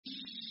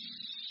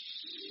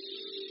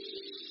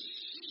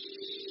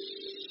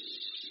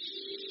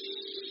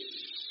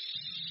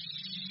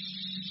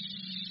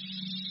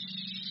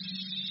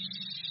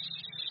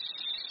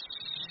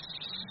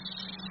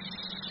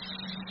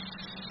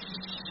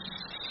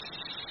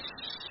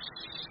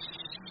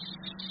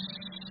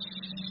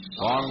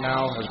Long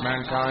now has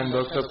mankind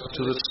looked up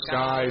to the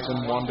skies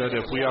and wondered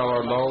if we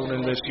are alone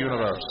in this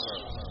universe.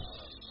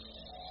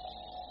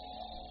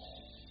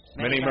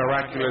 Many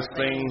miraculous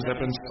things have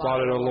been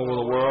spotted all over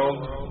the world,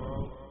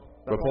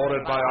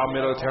 reported by our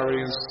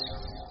militaries,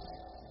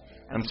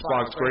 and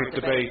sparked great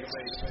debates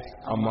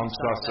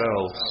amongst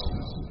ourselves.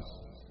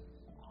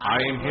 I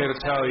am here to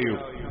tell you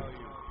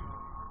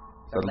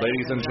that,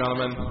 ladies and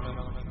gentlemen,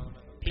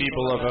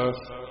 people of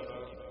Earth,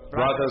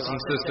 brothers and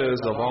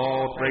sisters of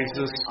all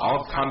races,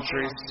 all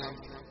countries,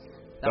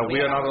 that we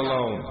are not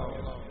alone.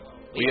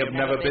 We have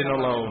never been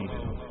alone.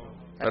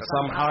 That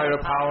some higher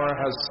power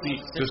has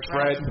seeked to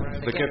spread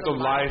the gift of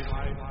life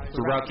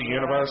throughout the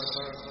universe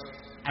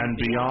and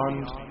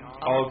beyond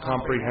all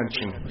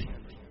comprehension.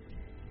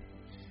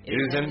 It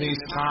is in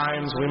these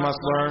times we must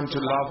learn to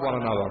love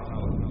one another.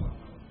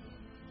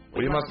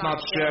 We must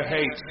not share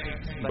hate,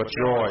 but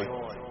joy.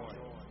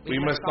 We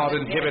must not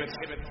inhibit,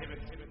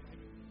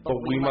 but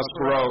we must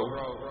grow.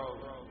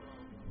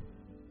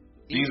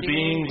 These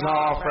beings are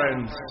our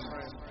friends.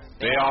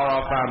 They are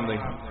our family.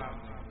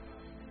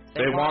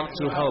 They want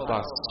to help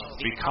us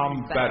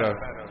become better,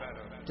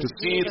 to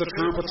see the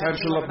true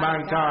potential of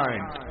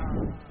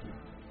mankind.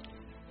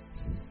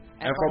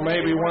 And for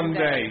maybe one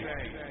day,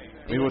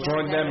 we will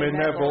join them in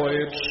their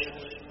voyage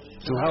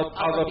to help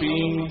other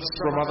beings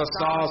from other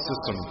star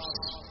systems.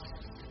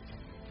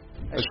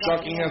 As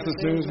shocking as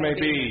this news may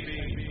be,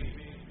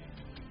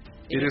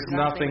 it is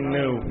nothing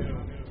new.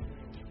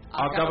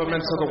 Our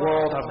governments of the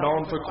world have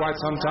known for quite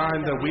some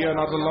time that we are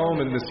not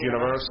alone in this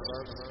universe,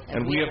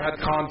 and we have had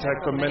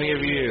contact for many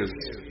years,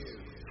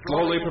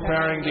 slowly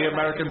preparing the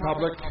American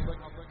public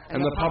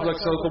and the publics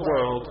of the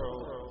world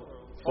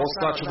for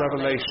such a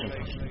revelation.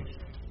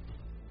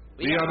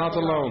 We are not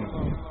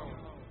alone,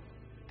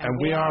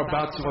 and we are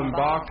about to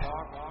embark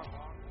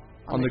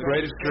on the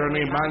greatest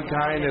journey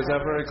mankind has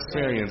ever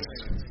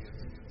experienced.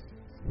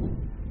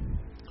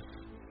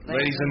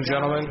 Ladies and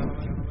gentlemen,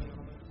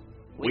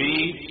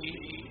 we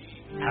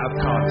have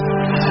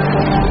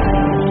contact.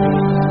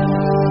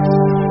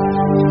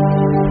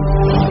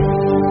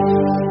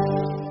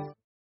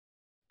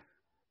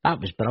 That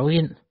was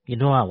brilliant. You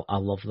know, I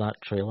love that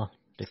trailer,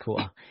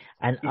 Dakota.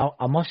 And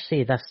I must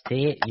say, this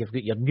day, you've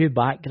got your new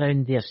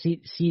background there.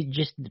 See,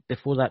 just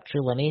before that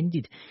trailer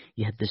ended,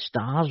 you had the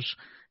stars,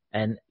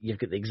 and you've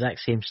got the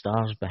exact same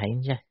stars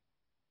behind you.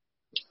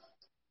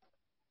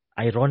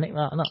 Ironic,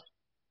 that, isn't it?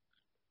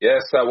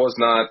 Yes, that was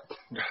not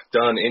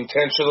done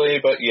intentionally,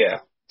 but yeah.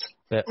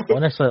 But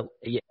honestly,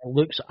 it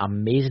looks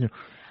amazing.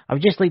 I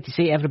would just like to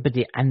say to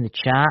everybody in the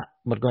chat,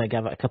 we're going to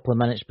give it a couple of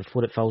minutes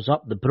before it fills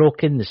up. The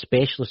Broken, the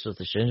Specialist of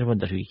the Sounds, I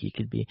wonder who he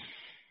could be.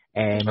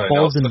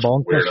 Bald and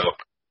Bonkers,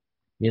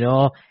 you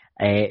know,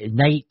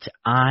 Night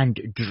and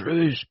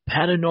Drew's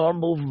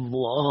Paranormal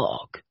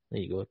Vlog.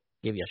 There you go.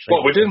 Give you a shout.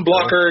 What, we didn't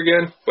block her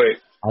again? Wait.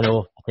 I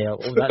know.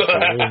 That's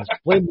aliens.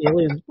 Blame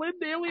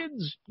the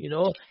aliens, you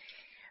know.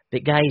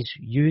 But guys,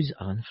 yous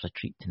are in for a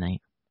treat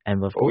tonight. And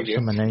we've got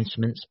some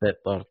announcements, but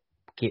we'll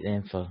get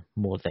them for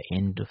more at the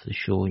end of the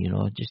show, you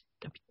know. Just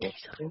a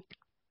wee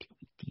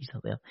teaser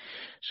there.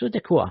 So,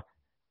 Dakota,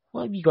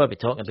 what have you got to be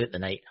talking about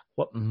tonight?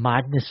 What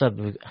madness have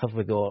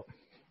we got?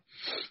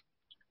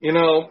 You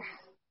know,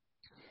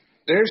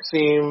 there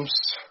seems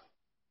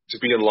to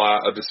be a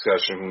lot of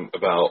discussion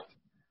about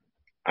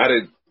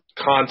added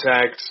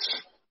contact,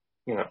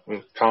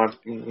 contact,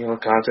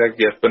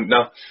 yeah, but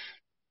no.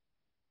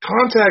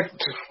 Contact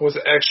with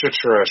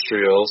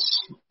extraterrestrials,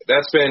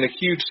 that's been a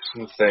huge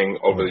thing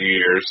over the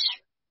years.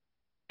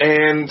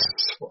 And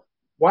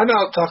why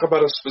not talk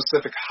about a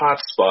specific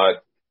hotspot,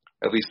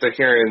 at least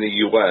here in the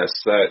U.S.,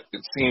 that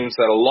it seems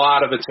that a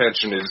lot of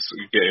attention is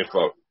getting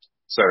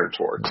centered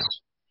towards?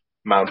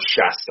 Mount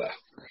Shasta.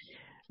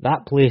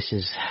 That place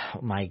is,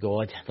 oh my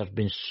God, there have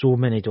been so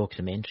many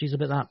documentaries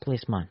about that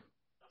place, man.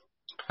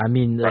 I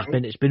mean,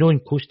 it's been on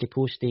Coast to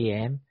Coast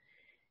AM.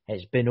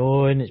 It's been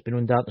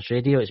on Darkness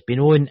Radio, it's been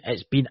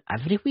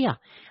everywhere.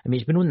 I mean,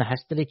 it's been on the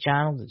History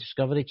Channel, the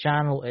Discovery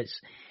Channel.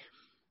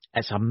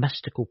 It's a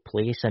mystical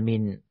place. I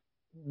mean,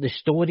 the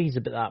stories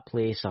about that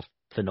place are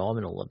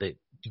phenomenal, about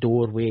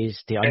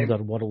doorways to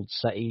underworld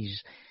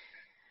cities.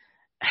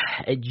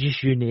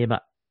 You name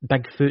it.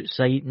 Bigfoot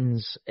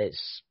sightings,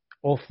 it's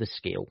off the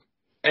scale.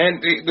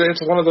 And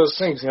it's one of those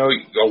things,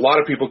 a lot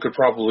of people could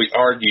probably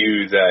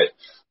argue that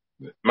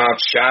Mount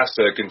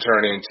Shasta can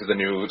turn into the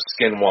new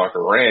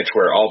Skinwalker Ranch,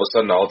 where all of a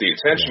sudden all the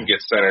attention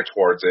gets centered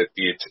towards it,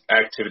 the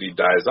activity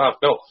dies off.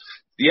 No,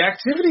 the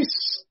activity's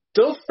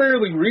still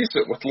fairly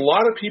recent, with a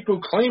lot of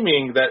people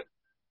claiming that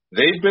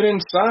they've been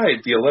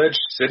inside the alleged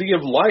City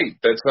of Light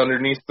that's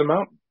underneath the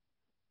mountain.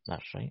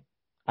 That's right.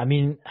 I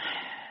mean,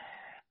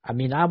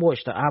 I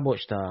watched it. I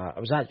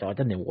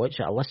didn't watch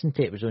it. I listened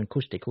to it. It was on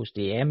Coast to Coast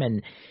AM,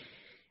 and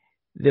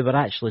they were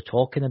actually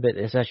talking about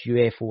this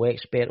UFO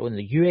expert on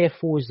the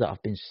UFOs that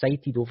have been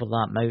sighted over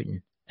that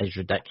mountain is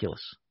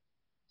ridiculous.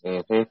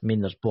 Mm-hmm. I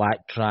mean, there's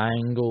black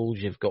triangles.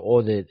 You've got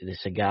all the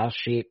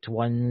cigar-shaped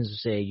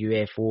ones,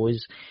 UFOs.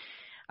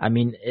 I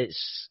mean,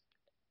 it's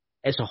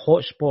a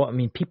hot spot. I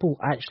mean, people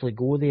actually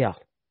go there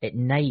at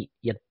night,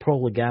 you're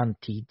probably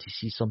guaranteed to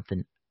see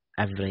something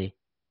every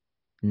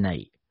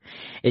night.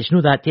 It's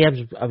not that day.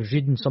 I was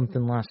reading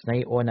something last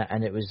night on it,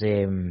 and it was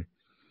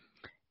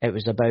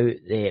about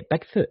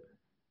Bigfoot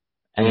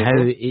and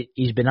how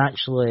he's been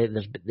actually.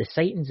 There's the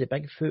sightings of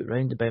Bigfoot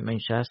round about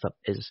Mount Shasta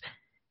is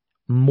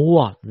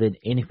more than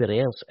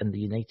anywhere else in the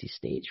United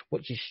States,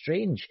 which is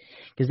strange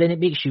because then it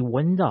makes you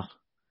wonder: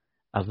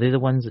 are they the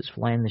ones that's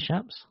flying the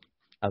ships?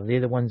 Are they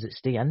the ones that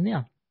stay in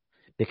there?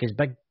 Because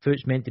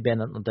Bigfoot's meant to be an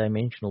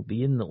interdimensional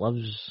being that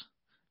lives.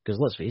 Because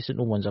let's face it,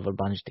 no one's ever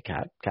managed to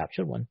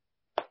capture one.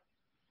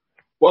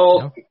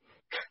 Well,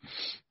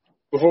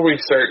 before we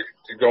start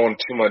going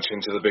too much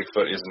into the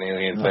Bigfoot is an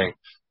alien thing,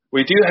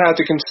 we do have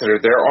to consider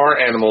there are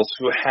animals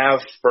who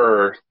have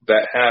fur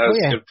that has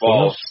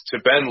evolved to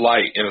bend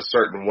light in a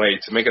certain way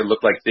to make it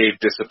look like they've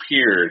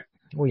disappeared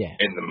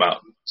in the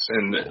mountains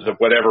and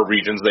whatever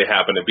regions they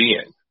happen to be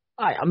in.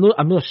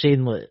 I'm not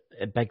saying like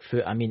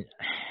Bigfoot. I mean,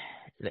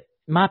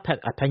 my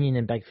opinion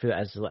in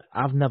Bigfoot is like,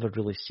 I've never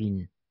really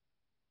seen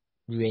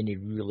any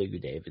really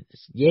good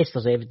evidence. Yes,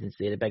 there's evidence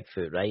there of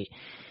Bigfoot, right?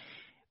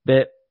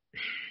 But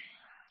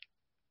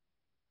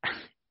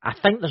I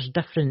think there's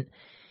different.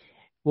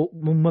 We'll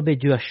maybe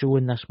do a show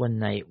on this one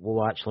night.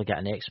 We'll actually get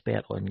an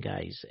expert on,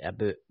 guys,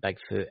 about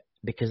Bigfoot,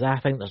 because I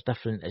think there's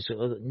different.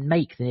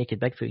 Mike, the Naked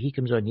Bigfoot, he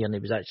comes on here and he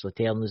was actually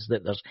telling us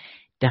that there's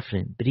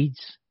different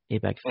breeds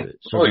of Bigfoot.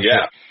 So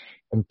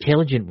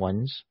intelligent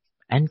ones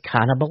and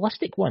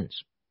cannibalistic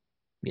ones.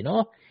 You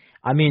know,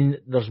 I mean,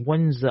 there's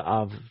ones that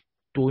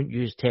don't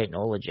use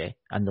technology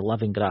and they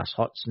live in grass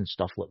huts and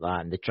stuff like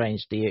that, and they try and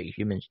stay out of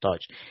humans'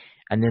 touch.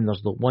 And then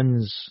there's the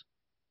ones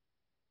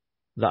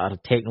that are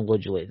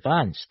technologically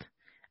advanced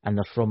and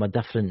they're from a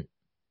different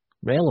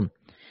realm.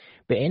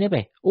 But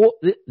anyway,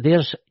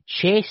 there's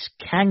Chess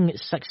King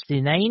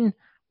 69.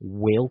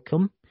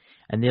 Welcome.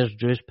 And there's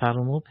Drew's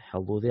Paranormal.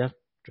 Hello there,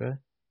 Drew.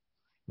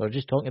 We're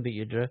just talking about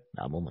you, Drew.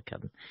 No, I'm only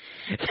kidding.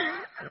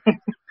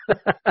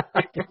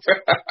 I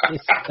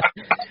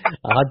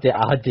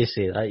had to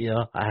say that, you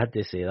know. I had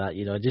to say that,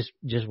 you know.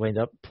 Just wind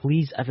up.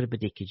 Please,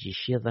 everybody, could you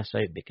share this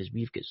out, because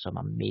we've got some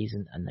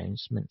amazing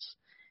announcements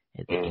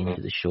at the end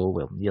of the show.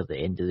 Well, near the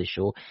end of the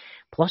show.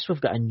 Plus, we've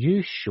got a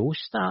new show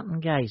starting,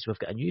 guys. We've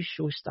got a new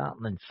show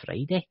starting on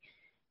Friday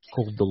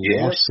called The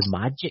Lost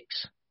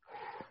Magics,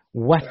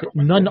 with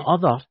none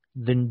other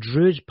than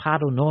Drew's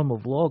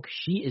Paranormal Vlog.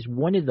 She is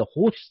one of the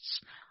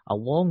hosts,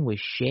 along with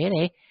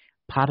Sherry,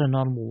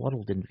 Paranormal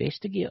World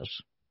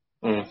Investigators.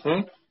 There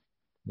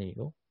you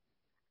go.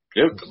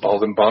 Yep, the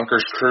Bald and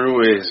Bonkers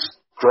crew is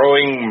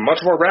growing much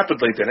more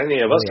rapidly than any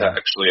of us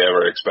actually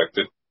ever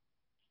expected.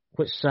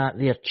 What's that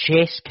there?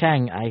 Chess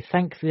King. I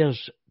think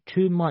there's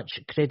too much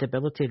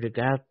credibility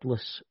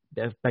regardless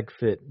of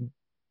Bigfoot.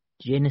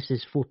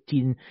 Genesis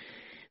 14.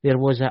 There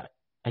was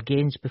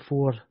against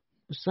before.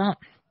 What's that?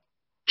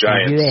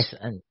 Giants. US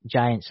and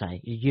Giants,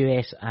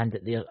 US and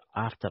they're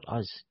after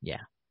us.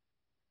 Yeah.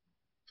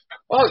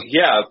 Well,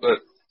 yeah, but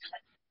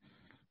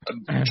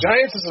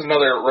Giants is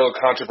another real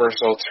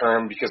controversial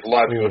term because a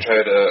lot of people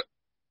try to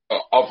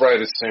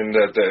outright assume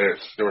that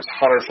there was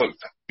 100-foot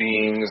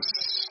beings,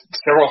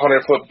 several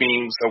 100-foot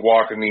beings that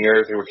walk in the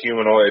earth. They were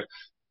humanoid.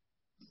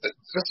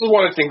 This is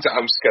one of the things that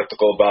I'm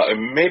skeptical about,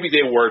 and maybe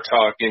they were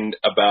talking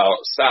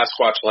about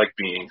Sasquatch-like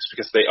beings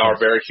because they are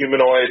very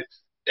humanoid,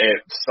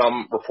 and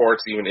some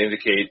reports even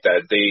indicate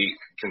that they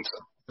can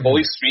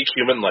fully speak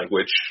human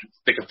language.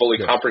 They can fully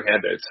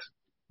comprehend it.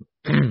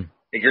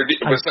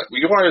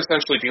 You are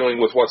essentially dealing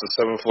with what's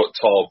a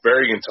 7-foot-tall,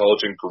 very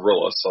intelligent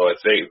gorilla. So if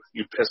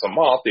you piss them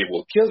off, they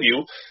will kill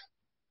you.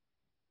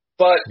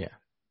 But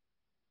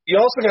you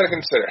also got to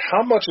consider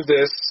how much of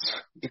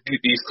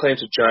these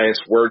claims of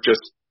giants were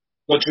just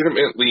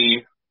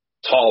legitimately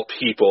tall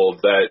people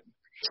that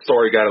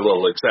story got a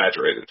little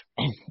exaggerated.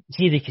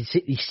 See, they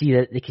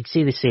could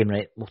say the same,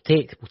 right? We'll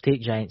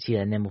take giants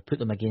here, and then we'll put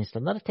them against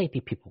another type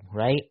of people,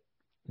 right?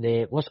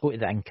 Let's go to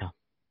the Inca,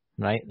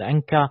 right? The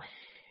Inca.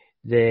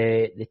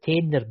 They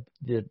tame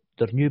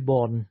their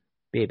newborn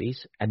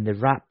babies and they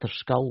wrapped their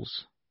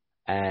skulls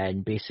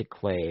in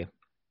basically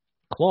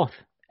cloth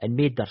and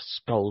made their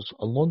skulls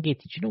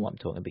elongated. You know what I'm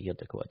talking about here,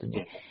 Dakota, don't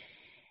you?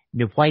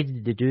 Now, why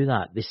did they do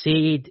that? They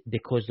said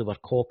because they were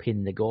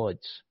copying the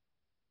gods,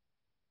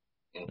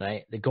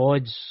 right? The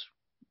gods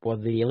were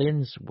the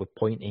aliens with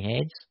pointy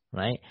heads,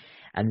 right?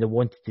 And they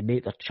wanted to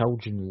make their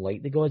children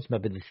like the gods.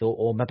 Maybe they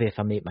thought, maybe if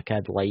I make my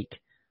kid like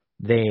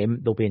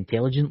them, they'll be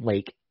intelligent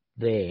like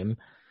them.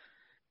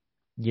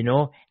 You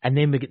know, and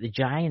then we get the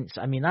giants.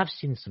 I mean, I've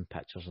seen some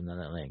pictures on the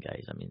internet,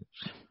 guys. I mean,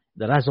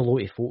 there is a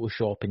lot of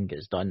photoshopping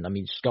gets done. I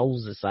mean,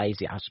 skulls the size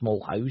of a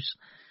small house,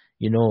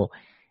 you know.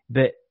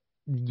 But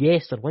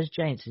yes, there was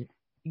giants.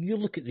 You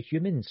look at the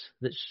humans.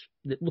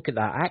 Look at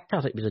that actor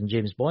that was in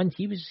James Bond.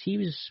 He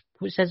was.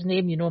 What's his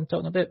name? You know what I'm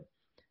talking about?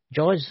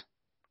 Jaws.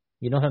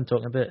 You know who I'm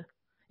talking about?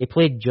 He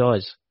played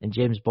Jaws in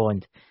James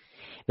Bond.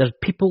 There's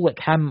people like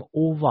him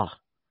over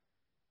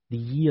the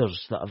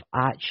years that have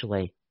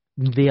actually.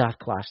 They are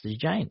classed as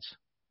giants.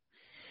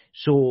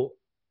 So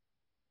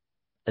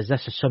is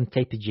this some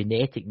type of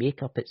genetic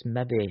makeup? It's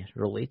maybe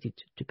related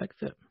to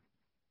Bigfoot.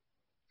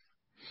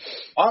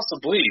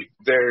 Possibly.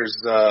 There's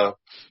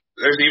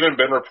even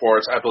been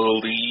reports, I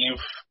believe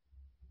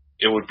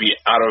it would be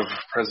out of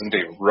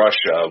present-day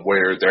Russia,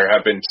 where there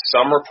have been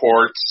some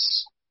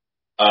reports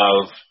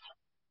of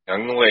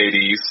young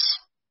ladies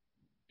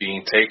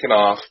being taken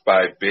off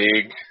by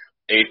big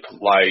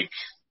ape-like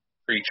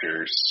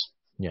creatures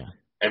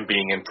and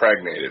being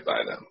impregnated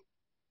by them.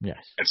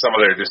 Yes. And some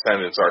of their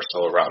descendants are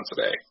still around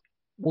today.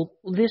 Well,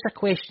 there's a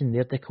question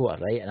there,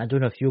 Dakota, right? And I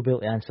don't know if you'll be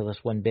able to answer this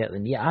one better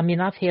than me. I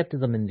mean, I've heard of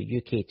them in the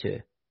UK too.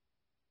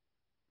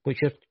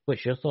 What's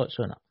your thoughts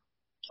on it?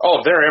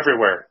 Oh, they're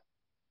everywhere.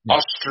 Yeah.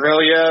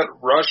 Australia,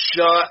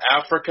 Russia,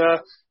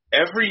 Africa,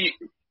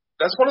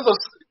 that's one of those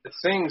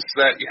things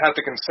that you have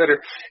to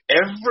consider.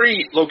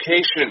 Every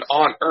location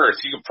on Earth,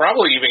 you could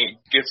probably even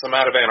get some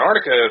out of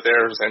Antarctica if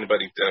there's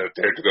anybody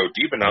there to go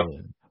deep enough.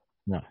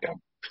 No. Yeah,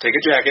 take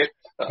a jacket.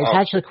 It's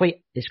actually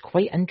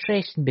quite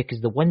interesting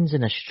because the ones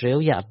in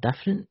Australia are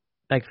different,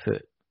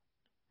 Bigfoot.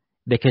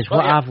 Because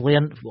what I've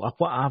learned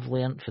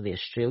for the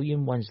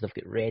Australian ones, they've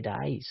got red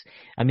eyes.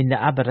 I mean,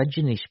 the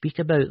Aborigines speak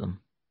about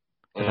them.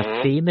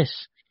 They're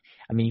famous.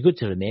 I mean, you've got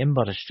to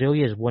remember,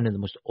 Australia is one of the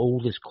most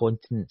oldest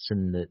continents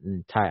in the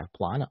entire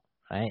planet,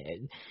 right?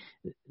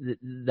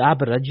 The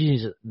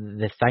Aborigines,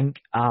 they think,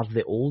 are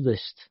the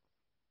oldest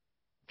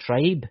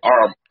tribe.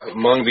 Are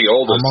among the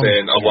oldest,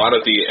 and a lot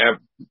of the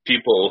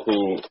people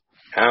who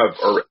have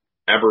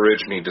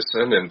Aborigine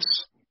descendants,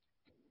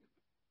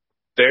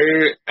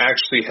 they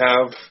actually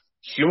have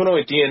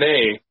humanoid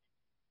DNA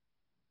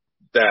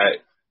that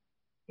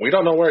we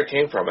don't know where it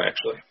came from,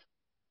 actually.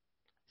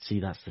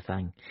 See, that's the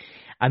thing.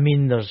 I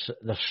mean, there's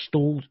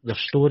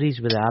stories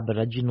with the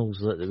Aboriginals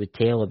that they would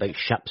tell about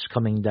ships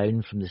coming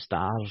down from the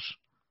stars,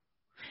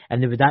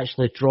 and they would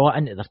actually draw it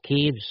into their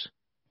caves.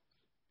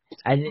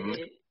 And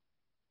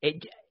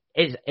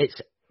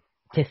it's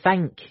to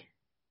think.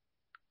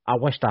 I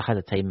wished I had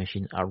a time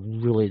machine. I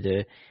really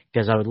do,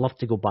 because I would love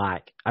to go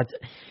back.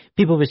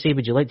 People would say,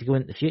 "Would you like to go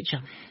into the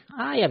future?"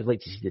 I would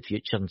like to see the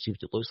future and see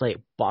what it looks like,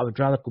 but I would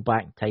rather go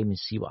back in time and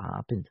see what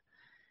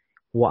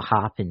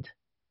happened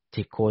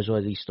to cause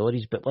all these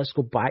stories. But let's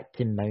go back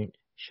to Mount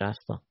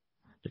Shasta.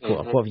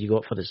 What have you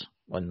got for us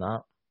on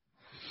that?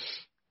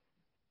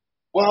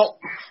 Well,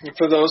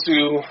 for those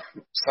who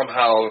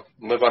somehow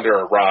live under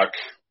a rock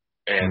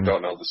and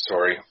don't know the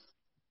story,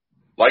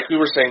 like we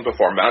were saying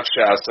before, Mount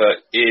Shasta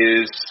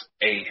is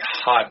a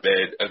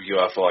hotbed of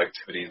UFO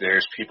activity.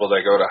 There's people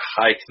that go to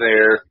hike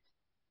there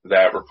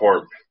that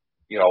report,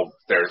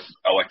 there's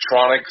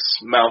electronics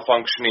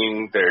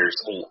malfunctioning, there's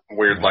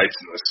weird lights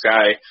in the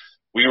sky.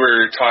 We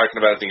were talking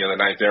about it the other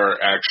night. There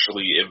are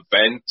actually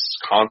events,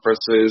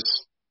 conferences,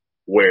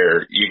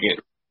 where you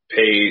can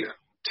pay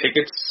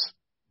tickets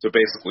to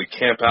basically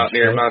camp out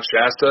near Mount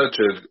Shasta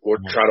or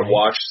try to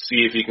watch,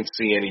 see if you can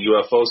see any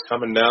UFOs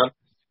coming down.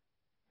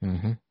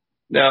 Mm-hmm.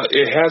 Now,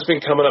 it has been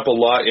coming up a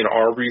lot in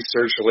our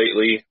research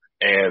lately,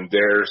 and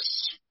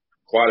there's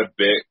quite a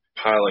bit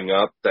piling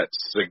up that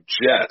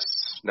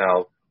suggests,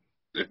 now,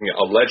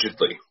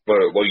 allegedly,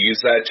 but we'll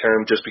use that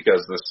term just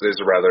because this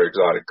is a rather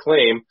exotic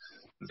claim,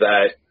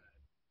 that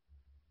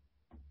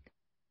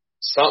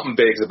something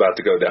big's about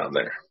to go down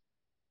there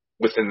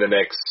within the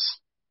next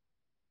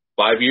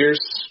 5 years.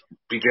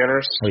 Be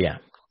generous. Oh yeah.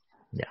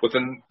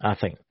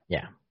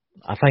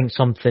 I think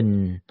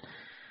something.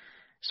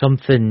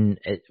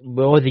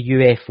 With all the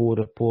UFO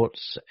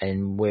reports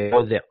and with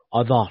all the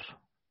other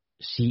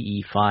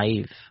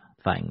CE5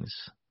 things,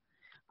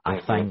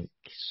 I think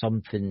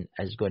something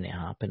is going to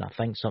happen. I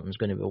think something's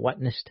going to be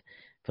witnessed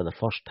for the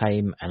first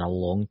time in a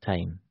long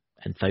time,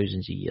 in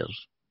thousands of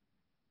years.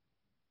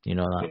 You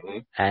know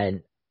that?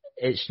 And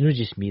it's not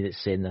just me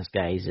that's saying this,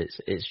 guys.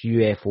 It's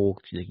UFO,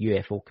 the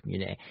UFO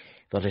community.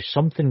 There is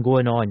something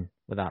going on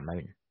with that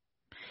mountain.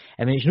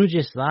 I mean, it's not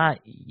just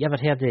that. You ever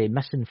heard of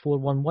Missing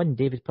 411,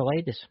 David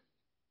Paulides?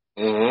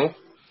 Mm-hmm.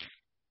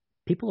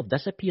 People have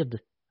disappeared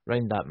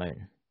around that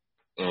mountain.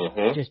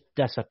 Mm-hmm. Just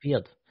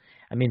disappeared.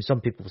 I mean,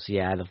 some people say,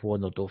 they've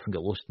wandered off and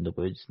got lost in the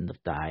woods and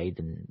they've died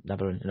and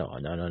never. No.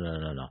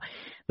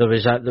 There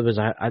was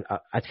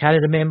I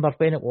can't remember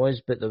when it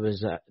was, but there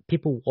was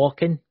people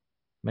walking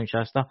Mount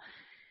Shasta,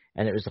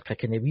 and it was like a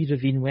kind of wee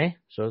ravine way,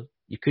 so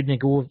you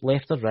couldn't go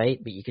left or right,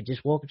 but you could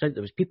just walk right.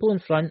 There was people in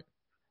front,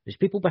 there's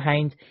people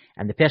behind,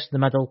 and the person in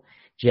the middle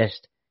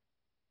just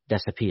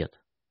disappeared.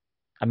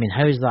 I mean,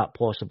 how is that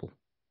possible?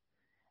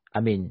 I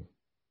mean,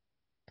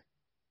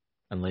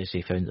 unless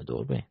they found the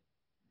doorway,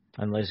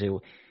 unless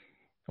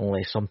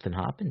something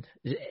happened.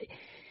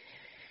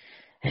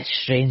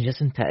 It's strange,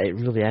 isn't it? It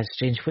really is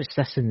strange. What's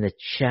this in the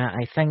chat?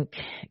 I think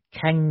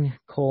King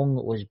Kong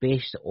was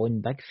based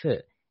on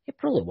Bigfoot. It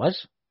probably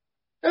was.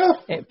 Yeah,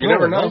 you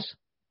never know.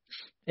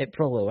 It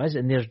probably was.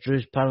 And there's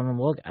Drew's paranormal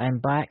log. I'm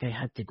back. I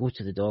had to go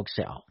to the dog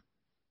setup.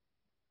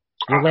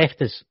 You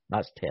left us.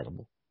 That's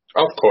terrible.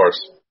 Of course.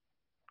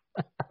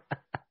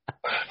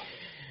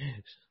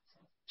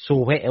 So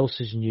what else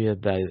is new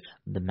about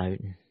the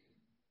mountain?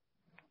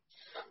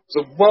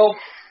 So, well,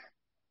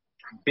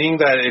 being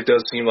that it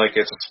does seem like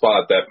it's a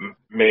spot that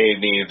may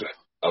need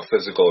a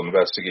physical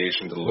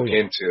investigation to look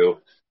into,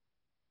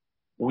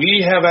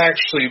 we have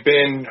actually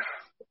been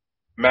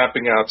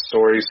mapping out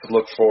stories to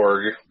look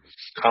for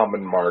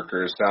common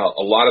markers. Now,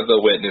 a lot of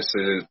the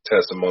witnesses'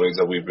 testimonies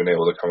that we've been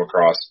able to come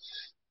across,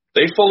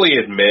 they fully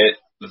admit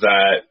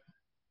that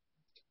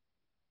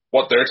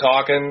what they're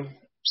talking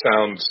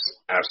sounds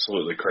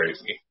absolutely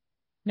crazy.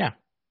 Yeah.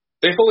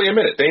 They fully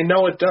admit it. They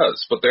know it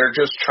does, but they're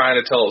just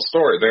trying to tell a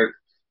story. They're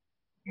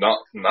not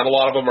a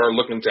lot of them are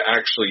looking to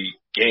actually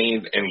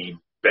gain any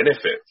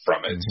benefit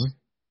from it,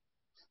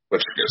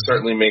 which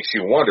certainly makes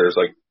you wonder. It's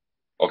like,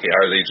 okay,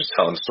 are they just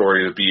telling a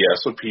story to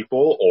BS with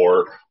people,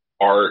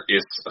 or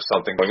is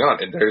something going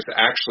on? And there's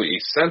actually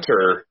a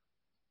center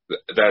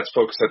that's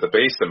focused at the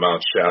base of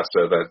Mount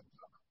Shasta that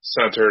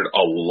centered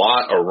a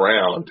lot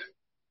around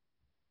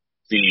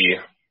the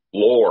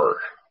lore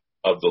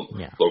of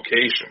the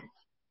location.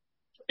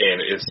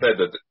 And it's said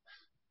that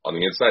on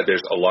the inside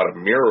there's a lot of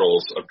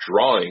murals of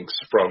drawings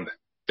from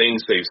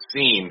things they've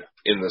seen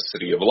in the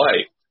City of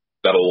Light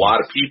that a lot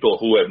of people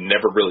who have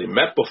never really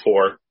met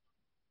before,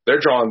 they're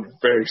drawing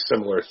very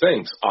similar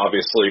things.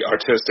 Obviously,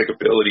 artistic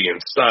ability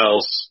and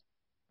styles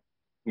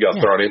got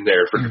thrown in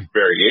there for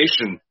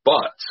variation,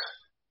 but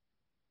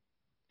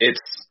it's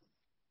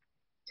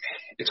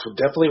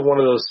definitely one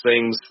of those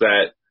things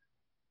that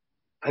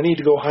I need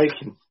to go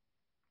hiking.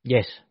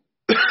 Yes.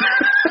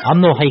 I'm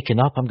not hiking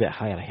up. I'm going to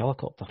hire a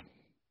helicopter.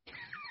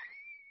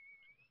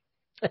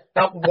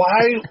 Now,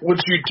 why would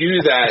you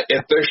do that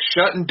if they're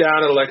shutting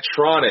down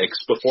electronics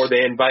before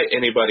they invite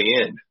anybody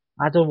in?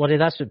 I don't worry.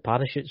 That's what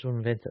parachutes were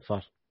invented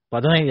for.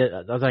 But I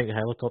think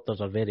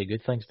helicopters are very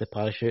good things to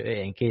parachute it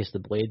in case the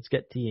blades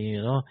get to you,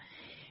 you know.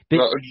 But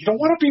no, you don't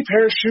want to be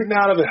parachuting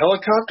out of a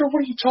helicopter?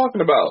 What are you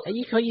talking about?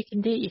 You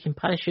can do it. You can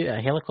parachute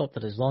a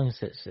helicopter as long as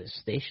it's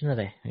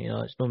stationary. You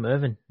know, it's not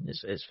moving.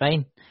 It's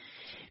fine.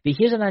 But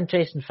here's an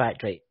interesting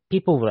fact, right?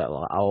 People were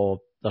like,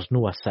 oh, there's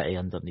no a city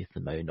underneath the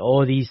mountain.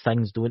 Oh, these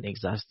things don't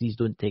exist. These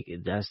don't take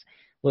this.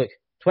 Look,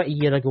 20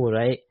 years ago,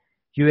 right?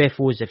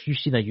 UFOs, if you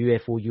seen a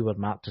UFO, you were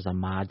marked as a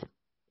mad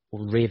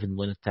or raving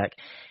lunatic.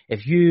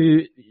 If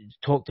you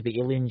talked about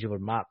aliens, you were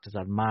marked as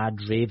a mad,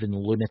 raving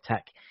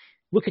lunatic.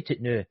 Look at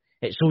it now.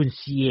 It's on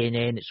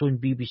CNN, it's on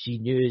BBC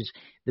News.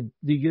 The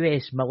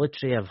US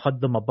military have had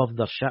them above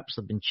their ships.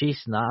 They've been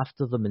chasing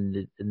after them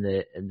in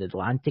the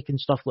Atlantic and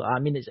stuff like that. I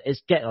mean,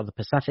 it's getting or the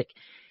Pacific,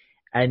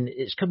 and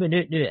it's coming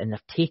out now, and they're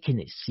taking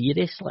it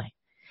seriously.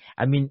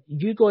 I mean,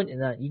 you go into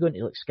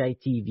like Sky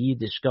TV,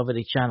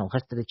 Discovery Channel,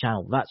 History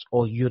Channel. That's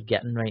all you're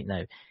getting right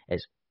now.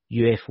 It's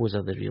UFOs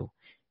are the real.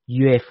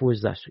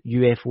 UFOs this,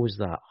 UFOs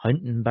that,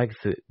 hunting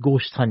Bigfoot,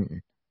 ghost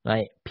hunting.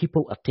 Right?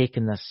 People are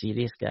taking this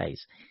serious,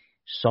 guys.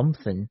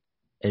 Something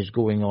is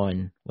going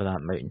on with that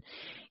mountain.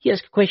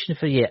 Here's a question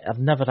for you. I've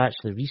never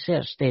actually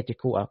researched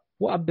Dakota.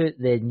 What about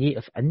the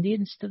native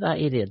Indians to that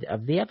area?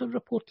 Have they ever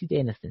reported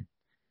anything?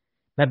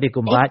 Maybe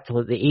going back to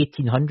like the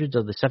 1800s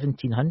or the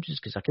 1700s,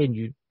 because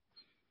again,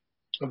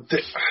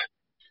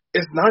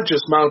 it's not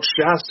just Mount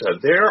Shasta.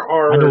 There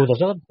are. I know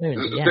there's other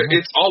mountains. Yeah,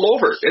 it's all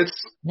over.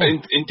 It's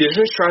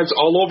indigenous tribes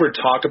all over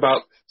talk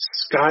about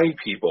sky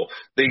people.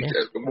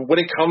 When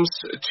it comes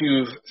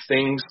to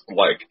things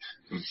like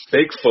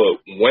Bigfoot,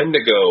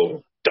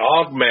 Wendigo,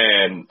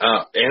 Dogman,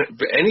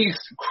 any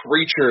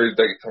creature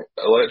that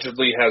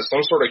allegedly has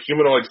some sort of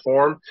humanoid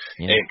form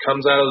and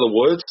comes out of the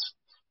woods,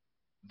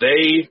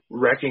 they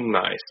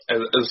recognize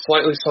as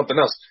slightly something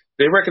else.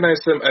 They recognize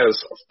them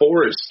as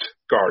forest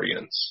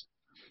guardians.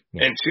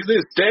 Yeah. And to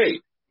this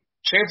day,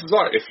 chances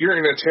are, if you're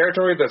in a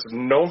territory that's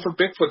known for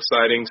Bigfoot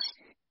sightings,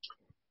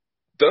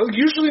 they'll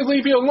usually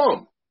leave you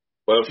alone.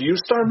 But if you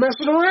start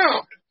messing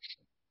around,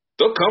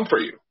 they'll come for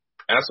you.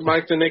 Ask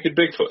Mike the Naked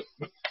Bigfoot.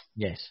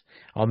 Yes.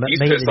 He's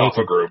pissed off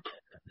a group.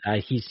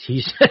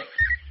 He's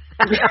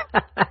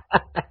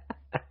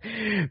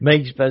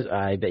Mike's pissed,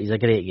 but he's a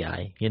great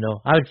guy, you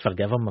know. I would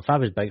forgive him. If I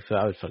was Bigfoot,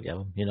 I would forgive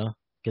him, you know,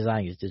 because I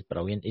think he's just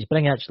brilliant. He's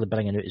actually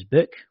bringing out his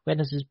book. When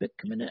is his book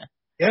coming out?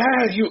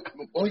 Yeah, he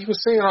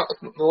was saying on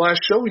the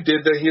last show we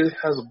did that he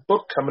has a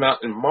book coming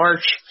out in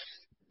March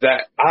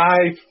that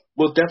I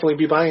will definitely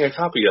be buying a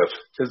copy of,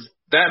 because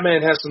that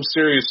man has some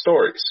serious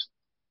stories.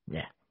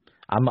 Yeah,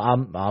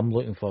 I'm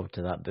looking forward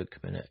to that book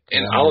coming out.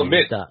 And I'll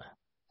admit that,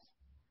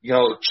 you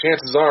know,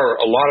 chances are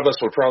a lot of us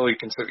would probably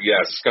consider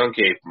Skunk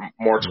Ape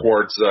more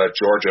towards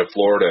Georgia,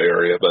 Florida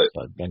area, but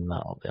I'd bring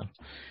that up there.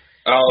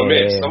 I'll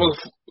admit some of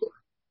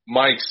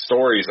Mike's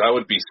stories I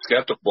would be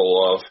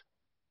skeptical of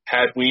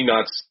had we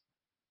not.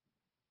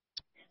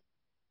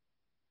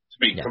 To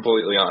be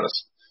completely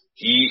honest,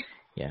 it's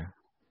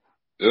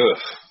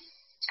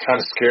kind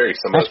of scary.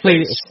 Some of the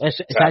things.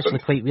 It's actually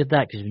quite weird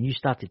that, because when you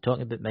started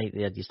talking about Mike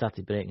there, you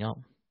started breaking up.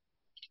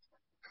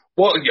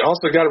 Well, you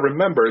also got to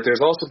remember, there's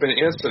also been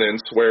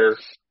incidents where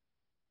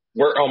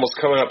we're almost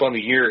coming up on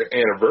the year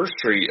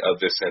anniversary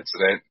of this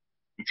incident.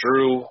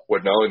 Drew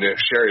would know, and if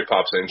Sherry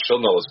pops in, she'll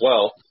know as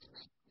well,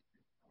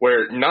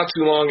 where not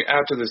too long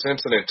after this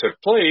incident took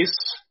place,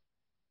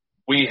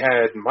 we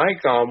had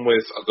Mike on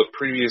with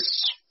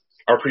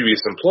our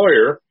previous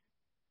employer,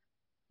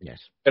 Yes.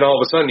 And all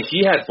of a sudden,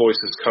 he had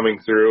voices coming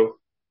through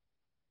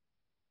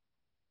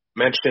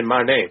mentioning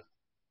my name.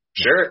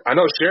 Sherry, I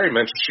know Sherry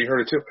mentioned she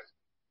heard it too.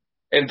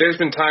 And there's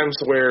been times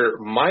where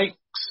Mike's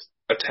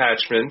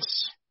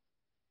attachments,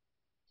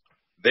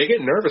 they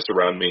get nervous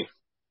around me.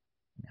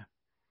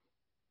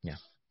 Yeah.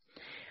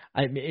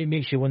 It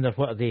makes you wonder,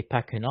 what are they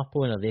picking up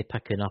on? Are they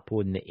picking up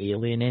on the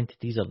alien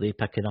entities? Are they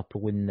picking up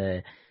on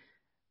the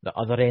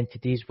other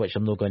entities, which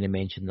I'm not going to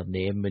mention their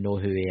name? We know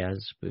who he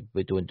is.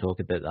 We don't talk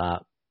about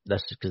that.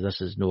 This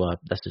is not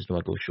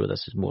a ghost show.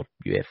 This is more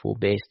UFO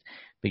based.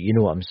 But you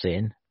know what I'm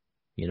saying.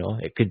 You know,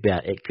 it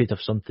could have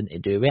something to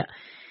do with it.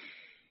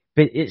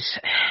 But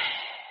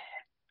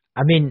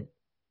I mean,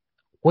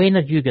 when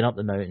are you going up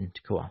the mountain,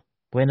 Dakota?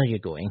 When are you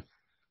going?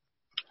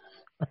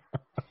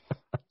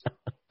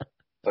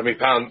 Let me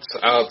pound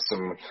out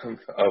some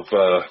of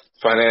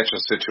financial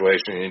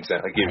situation and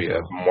I'll give you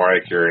a more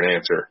accurate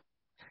answer.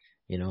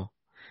 You know,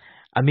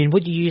 I mean,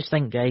 what do you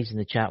think, guys, in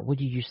the chat? What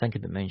do you think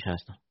about Mount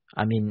Shasta?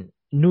 I mean,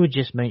 no,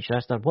 just Mount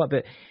Shasta. What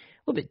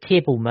about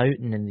Table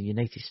Mountain in the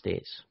United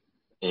States?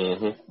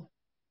 Mm-hmm.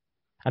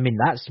 I mean,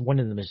 that's one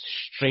of the most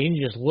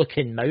strangest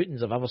looking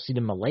mountains I've ever seen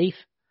in my life.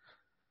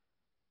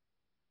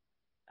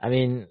 I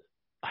mean,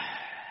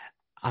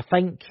 I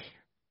think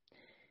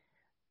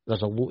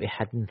there's a lot of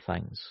hidden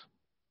things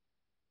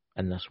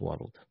in this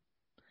world.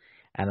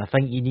 And I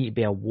think you need to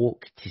be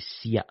awoke to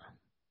see it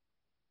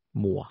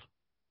more.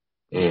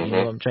 Mm-hmm. You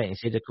know what I'm trying to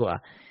say,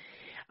 Dakota?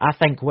 I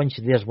think once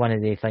there's one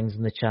of the things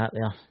in the chat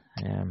there.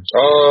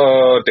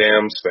 Oh,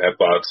 damn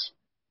Spatbots.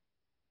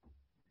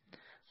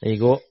 There you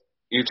go.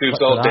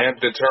 YouTube's all damn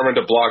determined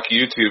to block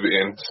YouTube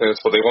incidents,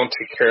 but they won't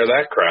take care of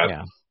that crap.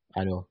 Yeah,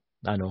 I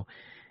know.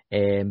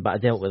 But I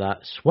dealt with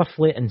that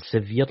swiftly and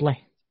severely.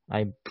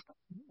 I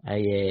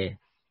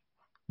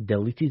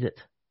deleted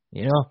it.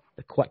 You know,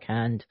 the quick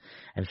hand.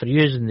 And for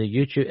using the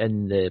YouTube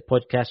and the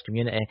podcast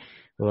community,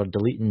 we were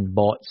deleting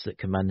bots that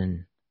come in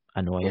and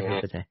annoy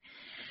everybody.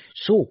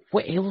 So,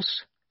 what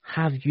else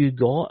have you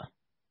got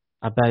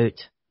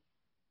about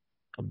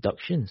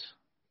abductions,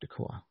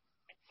 Dakota?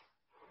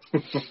 I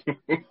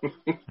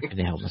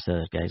couldn't help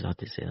myself, guys. I had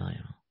to say that,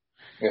 you know.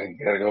 Yeah, you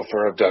gotta go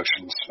for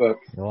abductions, but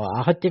no,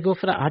 I had to go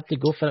for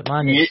it.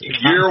 Man.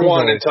 You're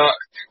wanting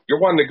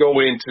to go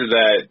into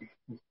that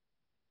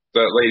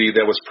lady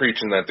that was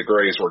preaching that the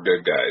Greys were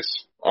good guys,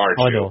 aren't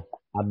you? No.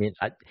 I mean,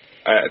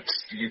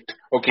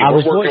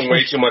 we're working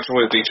way too much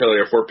with each other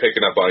if we're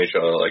picking up on each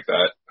other like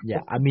that.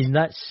 Yeah, I mean,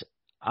 I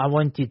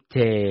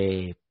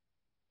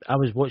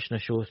was watching a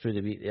show through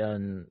the week there,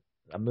 and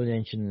I'm not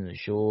mentioning the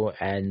show,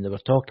 and they were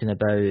talking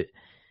about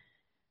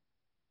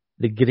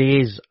the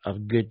Greys are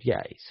good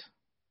guys.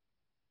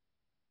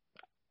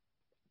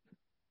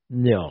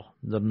 No,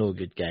 they're no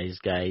good guys.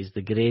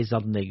 The Greys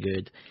aren't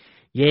good.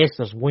 Yes,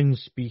 there's one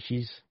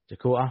species,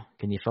 Dakota.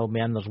 Can you fill me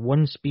in? There's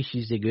one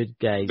species of good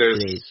guys,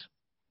 Greys.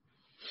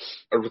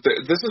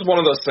 This is one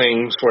of those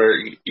things where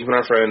even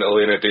our friend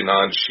Elena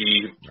Dinan,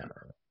 she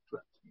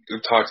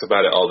talks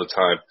about it all the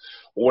time,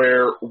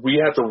 where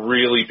we have to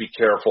really be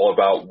careful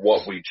about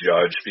what we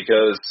judge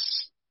because,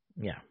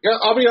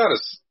 I'll be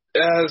honest,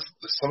 as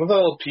some of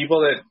the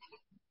people that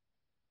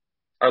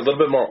are a little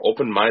bit more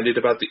open-minded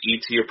about the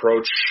ET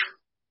approach,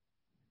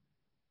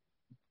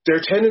 their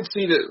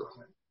tendency to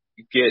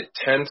get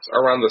tense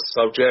around the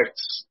subject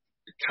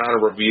kind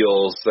of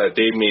reveals that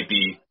they may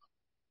be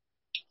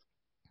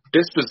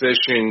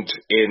dispositioned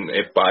in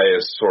a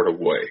biased sort of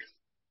way.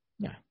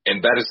 Yeah.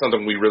 And that is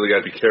something we really got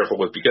to be careful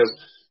with because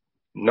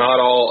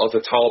not all of the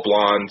tall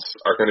blondes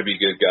are going to be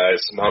good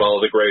guys. Not all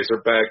of the Greys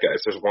are bad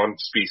guys. There's one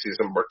species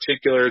in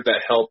particular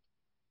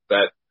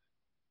that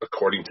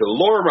according to the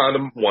lore around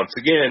them, once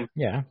again,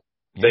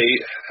 they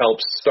help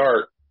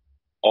start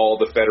all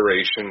the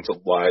federations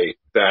of light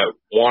that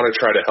want to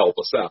try to help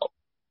us out.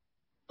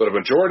 But a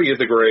majority of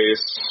the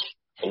Greys,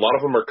 a lot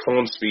of them are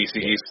clone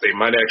species. They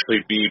might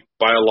actually be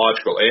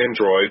biological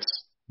androids.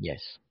 Yes.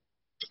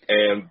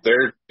 And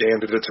they're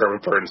damned to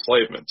determine for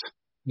enslavement.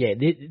 Yeah,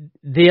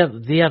 their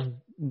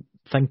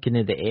thinking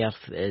of the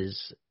Earth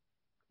is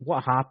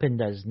what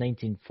happened is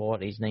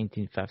 1940s,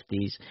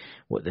 1950s.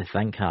 What they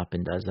think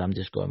happened is, I'm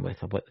just going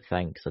with what they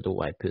think because I don't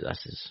want to put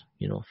this as,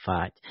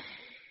 fact.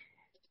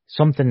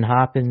 Something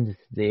happened,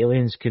 the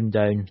aliens came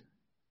down,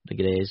 the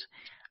Greys,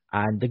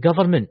 and the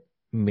government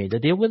made a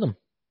deal with them,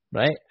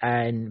 right?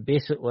 And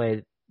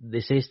basically,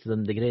 they says to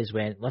them, the Greys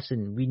went,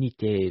 listen, we need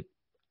to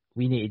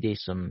do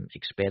some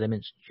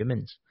experiments on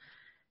humans,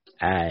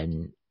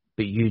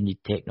 but you need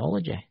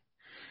technology.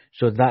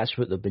 So that's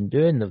what they've been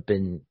doing. They've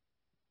been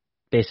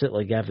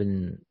basically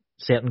giving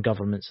certain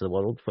governments of the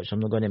world, which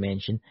I'm not going to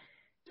mention,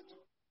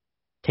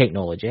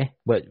 technology.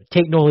 But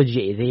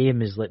technology to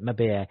them is like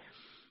maybe a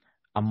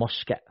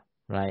musket,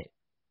 right?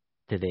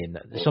 To them,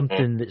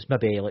 something that's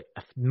maybe like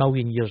 1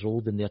 million years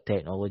old in their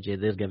technology,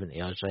 they're giving to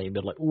us, right? And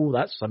we're like, oh,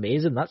 that's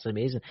amazing. But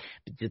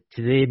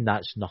to them,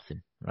 that's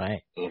nothing,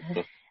 right?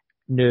 Mm-hmm.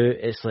 No,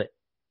 it's like,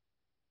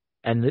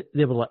 and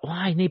they were like, oh,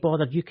 I ain't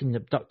bothered. You can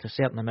abduct a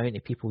certain amount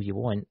of people you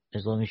want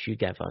as long as you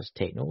give us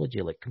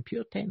technology, like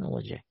computer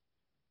technology,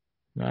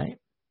 right?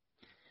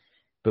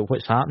 But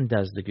what's happened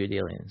is the good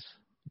aliens,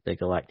 the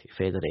Galactic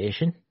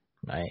Federation,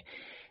 right?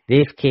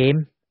 They've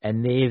came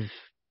and they've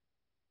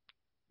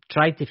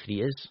tried to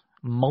free us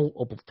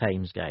multiple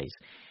times, guys.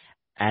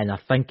 And I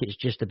think it's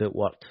just about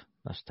worked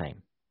this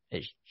time.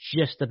 It's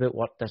just about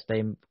worked this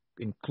time,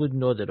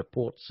 including all the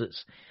reports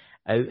that's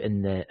out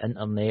in the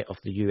internet of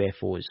the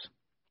UFOs,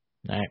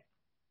 right?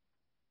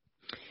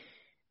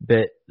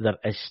 But there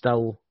is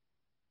still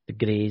the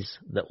greys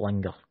that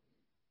linger,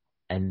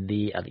 and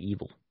they are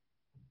evil.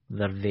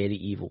 They're very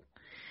evil.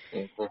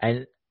 Mm-hmm.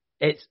 And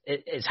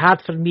it's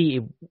hard for me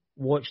to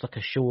watch like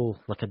a show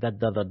like I did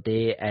the other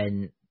day,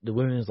 and the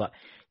woman's like,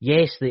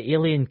 yes, the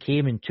alien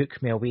came and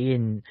took me away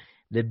and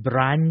they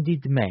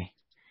branded me.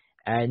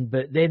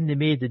 But then they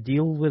made a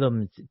deal with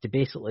them to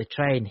basically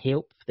try and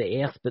help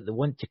the Earth, but they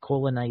want to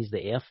colonize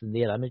the Earth in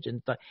their image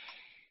and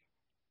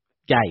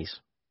guys,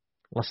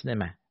 listen to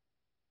me.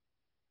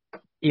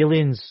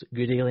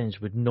 Good aliens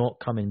would not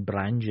come and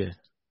brand you,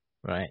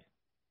 right?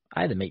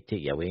 They might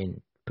take you away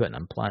and put an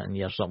implant in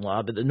you or something like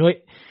that, but they're not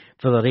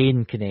for their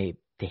own kind of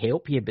to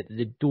help you, but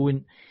they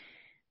don't.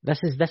 This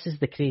is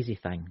the crazy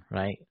thing,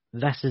 right?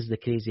 This is the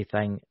crazy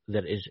thing.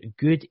 There is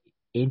good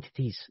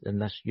entities in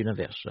this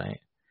universe, right?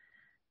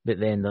 But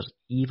then there's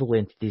evil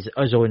entities.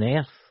 Us on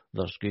Earth,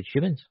 there's good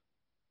humans,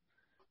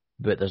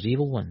 but there's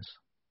evil ones,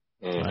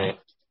 right?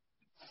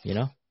 You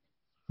know?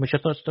 What's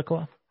your thoughts,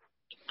 Dakota?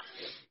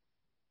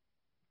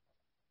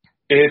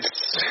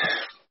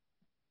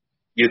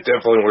 You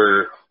definitely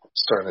were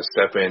starting to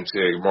step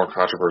into more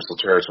controversial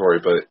territory,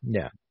 but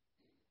yeah,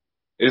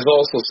 it is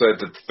also said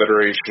that the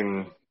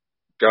Federation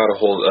got a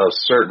hold of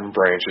certain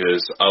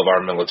branches of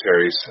our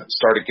militaries,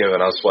 started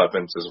giving us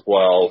weapons as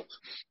well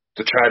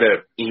to try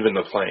to even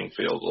the playing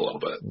field a little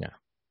bit. Yeah,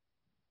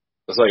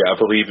 it's like I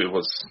believe it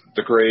was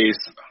the Greys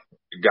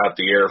got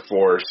the Air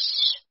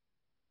Force,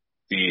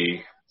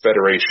 the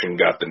Federation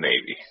got the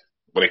Navy.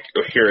 Like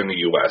here in the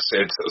U.S.,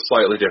 it's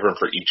slightly different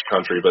for each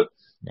country, but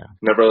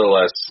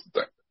nevertheless,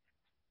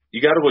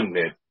 you got to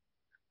admit,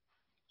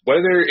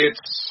 whether it's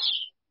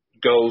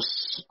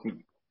ghosts,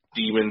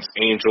 demons,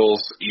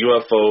 angels,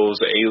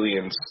 UFOs,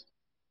 aliens,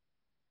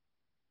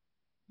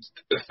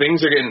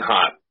 things are getting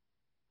hot,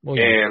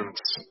 and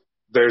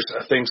there's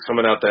things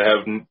coming out that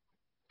have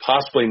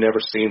possibly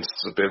never seen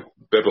since the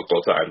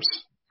biblical times,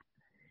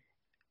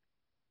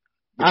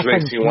 which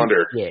makes you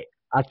wonder. Yeah.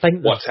 I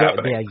think what's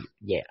happening.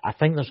 I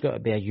think there's got to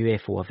be a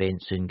UFO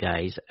event soon,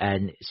 guys.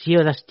 And see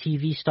all this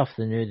TV stuff,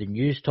 the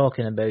news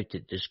talking about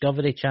it,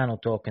 Discovery Channel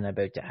talking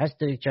about it,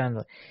 History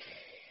Channel.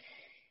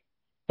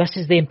 This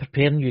is them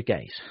preparing you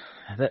guys.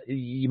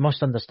 You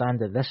must understand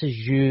that this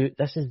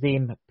is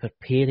them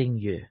preparing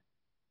you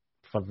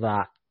for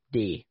that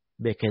day,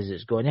 because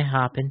it's going to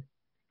happen.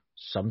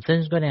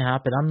 Something's going to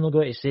happen. I'm not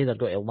going to say they're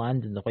going to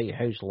land in the White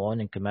House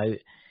lawn and come out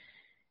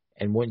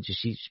and want to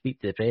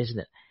speak to the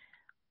president.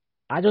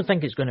 I don't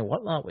think it's going to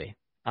work that way.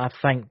 I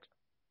think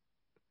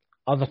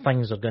other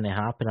things are going to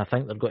happen. I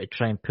think they're going to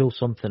try and pull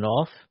something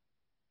off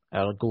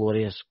our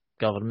glorious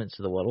governments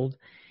of the world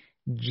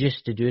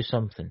just to do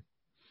something.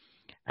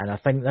 And I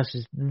think this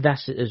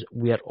is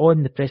we are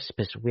on the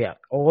precipice. We are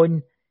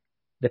on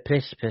the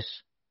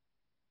precipice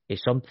of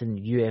something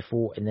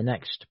UFO in the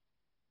next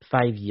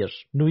 5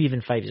 years. No,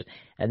 even 5 years.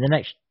 In the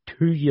next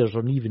 2 years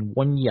or even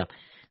 1 year.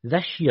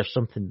 This year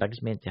something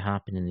big's meant to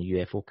happen in the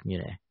UFO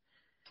community.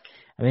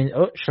 I mean,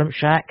 Shrimp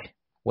Shack,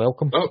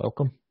 welcome,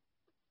 welcome.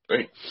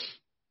 Great.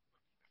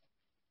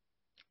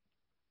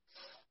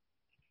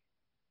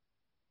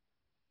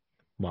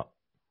 What?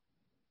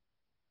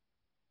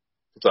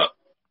 What's up?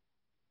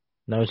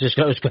 No, I was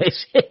going to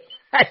say,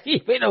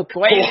 you went all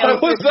quiet.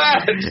 What was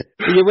that?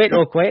 You went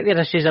all quiet there.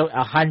 I says,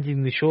 I'm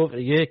handing the show over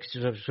to you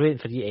because I was waiting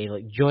for you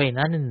to join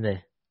in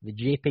the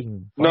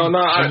japing. I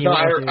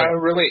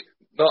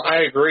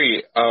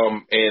agree.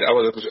 And I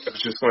was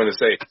just going to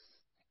say,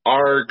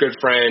 our good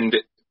friend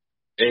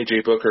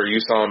AJ Booker, you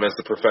saw him as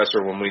the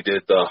professor when we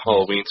did the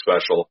Halloween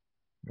special.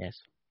 Yes.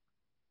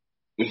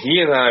 He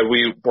and I,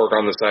 we work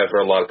on the side for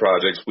a lot of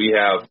projects. We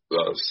have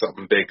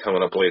something big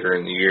coming up later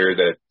in the year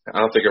that I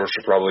don't think I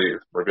should probably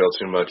reveal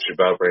too much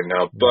about right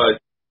now. But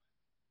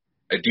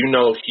I do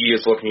know he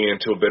is looking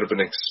into a bit of an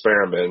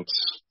experiment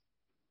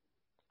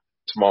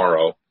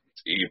tomorrow,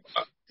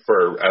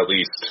 for at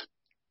least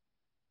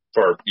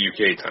for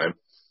UK time.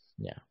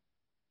 Yeah.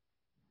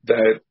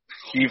 That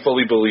he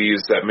fully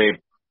believes that may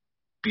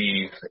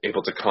be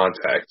able to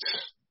contact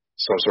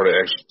some sort of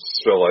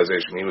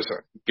civilization. He was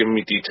giving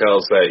me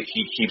details that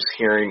he keeps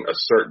hearing a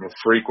certain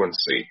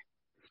frequency.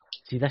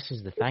 See, this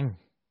is the thing.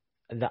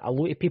 That a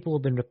lot of people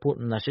have been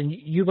reporting this, and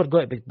we're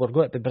going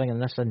to be bringing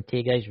this in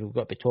too, guys. We've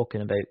got to be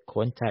talking about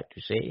contact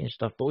society and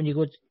stuff. But when you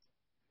go,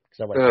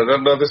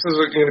 no, this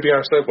is going to be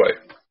our segue.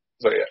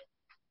 So yeah.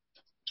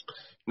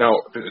 Now,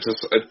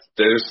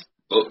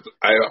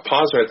 I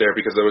paused right there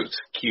because there was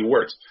key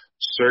words.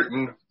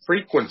 Certain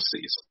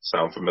frequencies.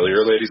 Sound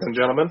familiar, ladies and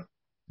gentlemen?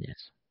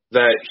 Yes.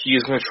 That he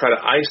is going to try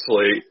to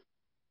isolate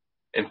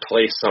and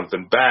place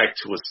something back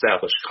to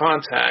establish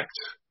contact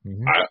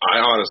Mm-hmm. I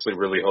honestly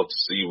really hope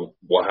to see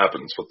what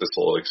happens with this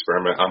little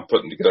experiment. I'm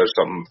putting together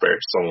something very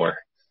similar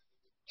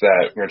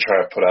that we're going to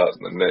try to put out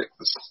in the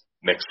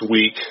next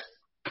week.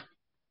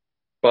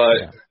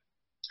 But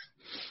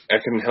I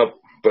can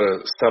help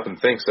but stop and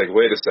think, like,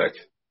 wait a sec.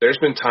 There's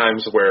been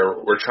times where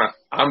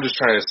I'm just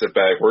trying to sit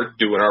back. We're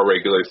doing our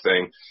regular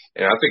thing.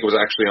 And I think it was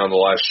actually on the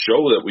last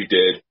show that we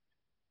did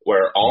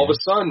where all of a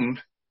sudden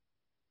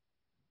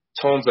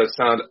tones that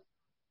sound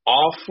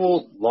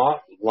awful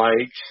lot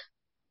like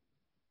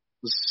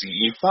the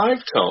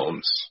CE5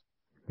 tones.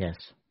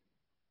 Yes.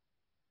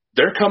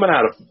 They're coming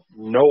out of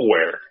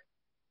nowhere.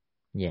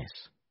 Yes.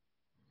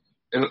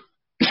 And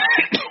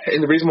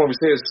the reason why we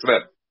say this is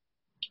that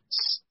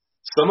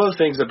some of the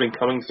things have been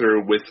coming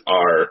through with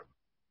our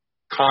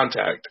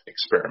contact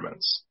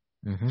experiments.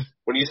 Mm-hmm.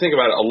 When you think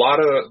about it, a lot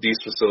of these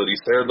facilities,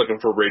 they're looking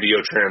for radio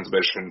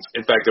transmissions.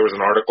 In fact, there was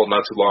an article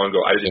not too long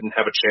ago. I didn't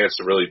have a chance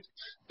to really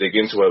dig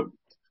into it.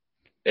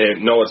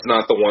 And no, it's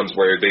not the ones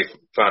where they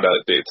found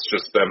out it's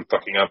just them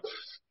fucking up.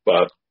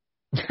 But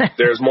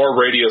there's more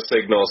radio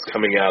signals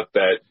coming out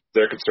that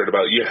they're concerned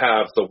about. You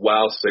have the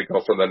WOW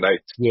signal from the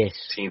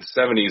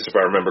 1970s, if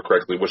I remember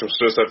correctly, which was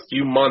just a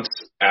few months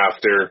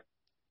after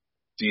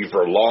the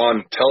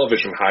Verlawn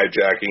television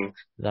hijacking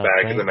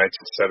back in the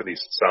 1970s in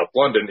South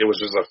London. It was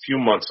just a few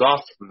months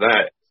off from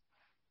that.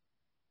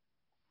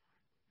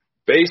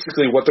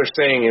 Basically, what they're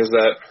saying is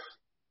that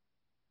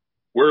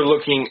we're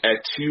looking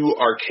at too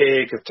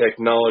archaic of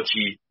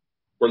technology.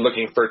 We're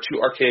looking for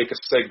too archaic of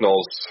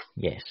signals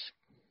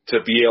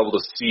to be able to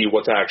see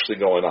what's actually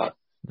going on.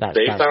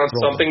 They found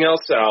something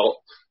else out.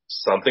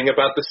 Something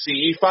about the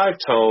CE5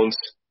 tones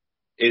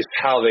is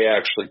how they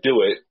actually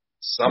do it.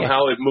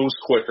 Somehow it moves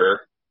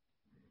quicker.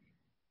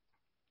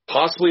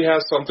 Possibly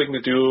has something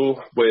to do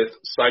with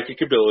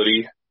psychic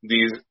ability.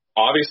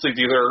 Obviously,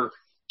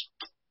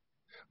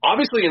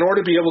 in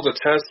order to be able to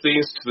test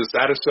these to the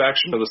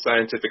satisfaction of the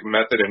scientific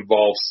method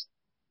involves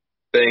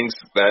things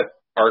that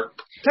are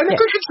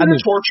technically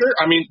considered torture.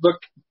 I mean,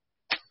 look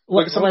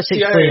let's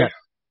explain it.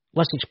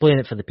 Let's explain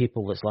it for the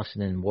people that's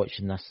listening and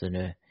watching this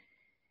now.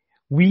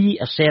 We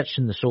are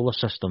searching the solar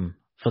system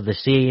for the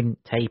same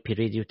type of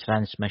radio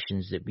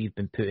transmissions that we've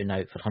been putting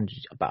out for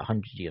about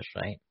 100 years,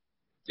 right?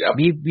 Yeah.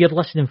 We're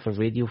listening for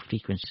radio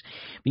frequencies.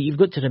 But you've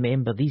got to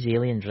remember, these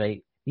aliens,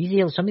 right?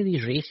 Some of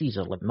these races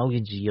are like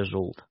millions of years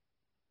old,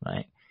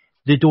 right?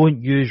 They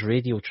don't use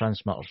radio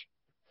transmitters.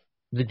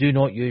 They do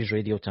not use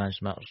radio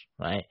transmitters,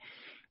 right?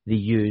 They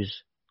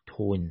use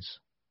tones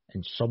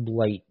and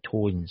sublight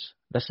tones.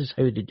 This is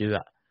how they do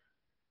it,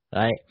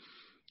 right?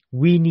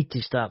 We need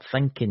to start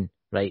thinking,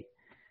 right?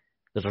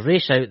 There's a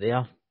race out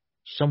there,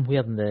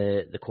 somewhere in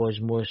the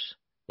cosmos.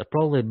 They're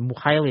probably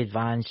highly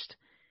advanced.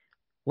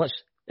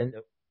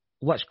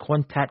 Let's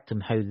contact them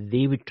how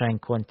they would try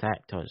and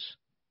contact us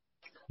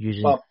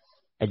using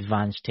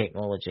advanced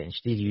technology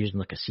instead of using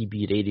like a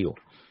CB radio.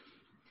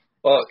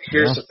 Well,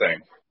 here's the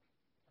thing.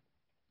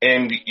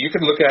 And you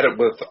can look at it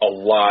with a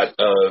lot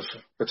of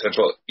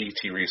potential ET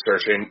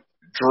research. And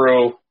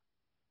Drew,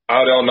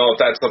 I don't know if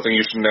that's something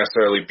you should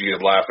necessarily be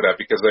laughing at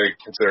because they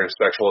consider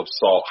sexual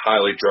assault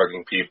highly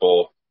drugging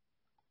people.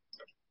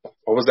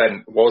 What was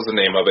the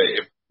name of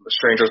it?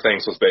 Stranger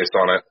Things was based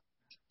on it.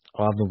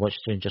 Oh, I haven't watched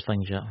Stranger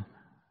Things yet.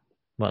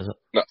 What is it?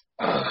 No.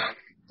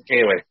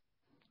 Anyway,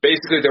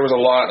 basically there was a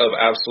lot of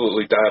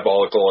absolutely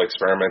diabolical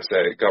experiments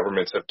that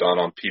governments have done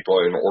on people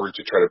in order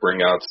to try to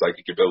bring out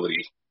psychic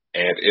ability.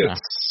 And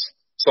it's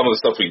some of the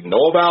stuff we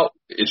know about.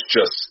 It's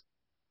just...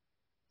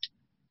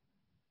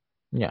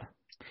 Yeah.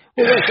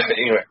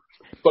 Anyway,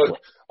 but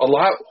a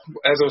lot,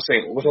 as I was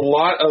saying, with a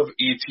lot of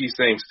ET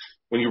things,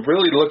 when you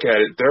really look at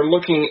it, they're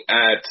looking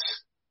at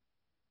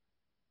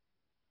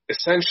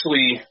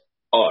essentially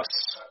us.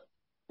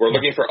 We're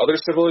looking for other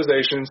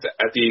civilizations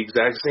at the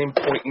exact same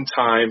point in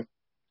time,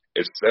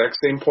 exact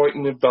same point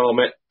in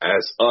development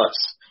as us.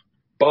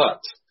 But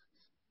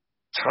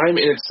time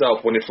in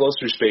itself, when it flows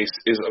through space,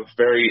 is a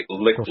very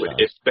liquid.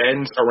 It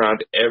bends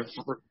around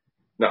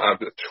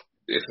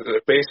it's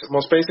the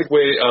most basic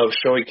way of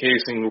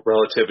showcasing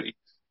relativity.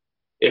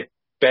 It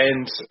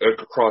bends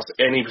across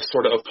any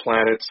sort of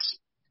planets.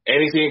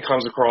 Anything it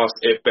comes across,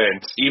 it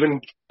bends.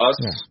 Even us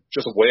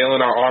just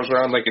wailing our arms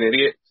around like an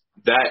idiot,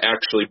 that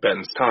actually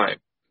bends time.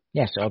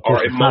 Yes,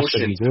 our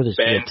emotions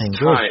bend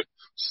time.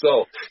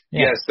 So,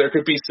 yes, there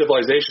could be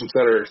civilizations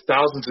that are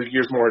thousands of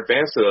years more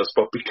advanced than us,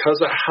 but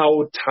because of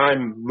how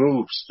time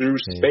moves through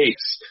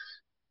space,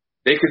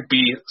 they could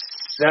be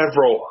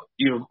several,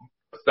 even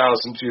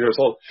thousands of years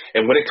old.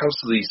 And when it comes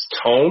to these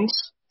tones,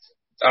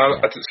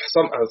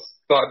 some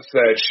thoughts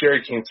that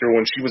Sherry came through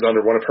when she was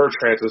under one of her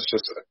trances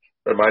just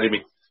reminded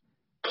me,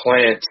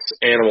 plants,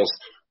 animals,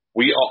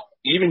 we all,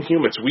 even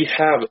humans, we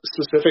have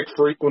specific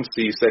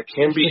frequencies that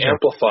can be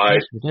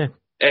amplified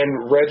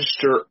and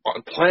register.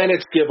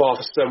 Planets give off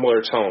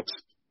similar tones.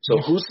 So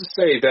who's to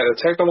say that a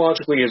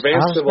technologically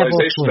advanced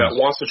civilization that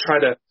wants to try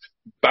to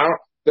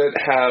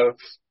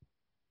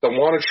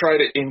want to try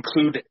to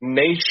include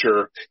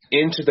nature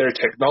into their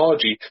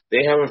technology,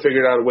 they haven't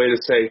figured out a way to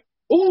say,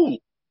 ooh,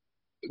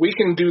 we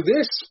can do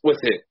this with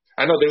it.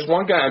 I know there's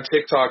one guy on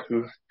TikTok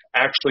who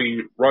actually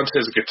runs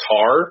his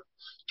guitar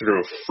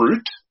through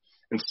fruit,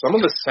 and some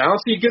of the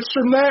sounds he gets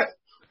from that,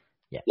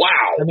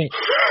 wow. I mean,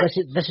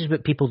 this is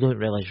what people don't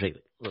realise, right?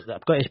 Look,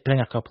 I've got to bring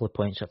a couple of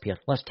points up here.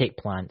 Let's take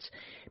plants.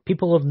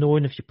 People have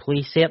known if you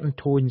play certain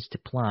tones to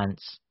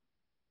plants,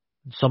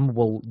 some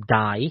will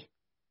die.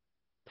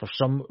 For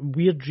some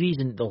weird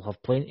reason, they'll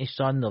have plenty of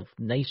sun, they'll have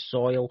nice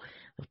soil,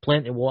 they'll have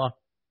plenty of water,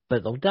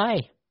 but they'll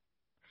die.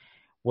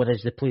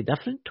 Whereas they play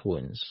different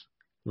tones,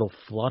 they'll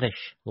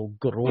flourish, they'll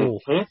grow,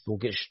 they'll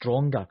get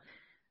stronger.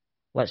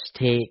 Let's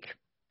take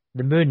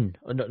the moon.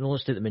 No,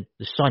 let's take the moon.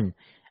 The sun.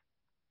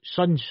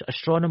 Suns,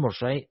 astronomers,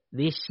 right?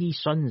 They see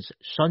suns.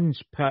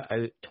 Suns put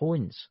out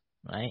tones,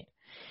 right?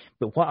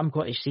 But what I'm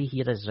going to say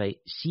here is, right,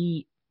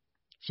 see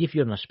if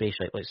you're in a space,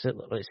 right? Let's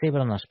say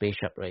we're in a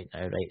spaceship right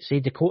now, right? Say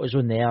Dakota's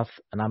on the Earth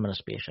and I'm in a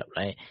spaceship,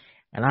 right?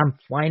 And I'm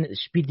flying at the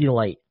speed of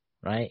light,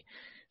 right?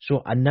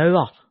 So an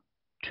hour,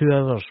 2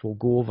 hours will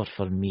go over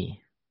for me,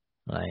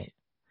 right?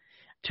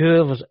 2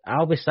 hours,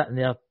 I'll be sitting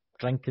there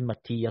drinking my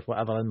tea or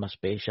whatever in my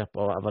spaceship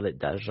or whatever it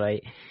does,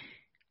 right?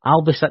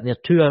 I'll be sitting there,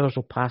 2 hours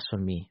will pass for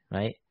me,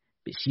 right?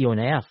 But see, on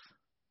Earth,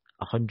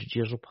 100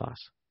 years will pass.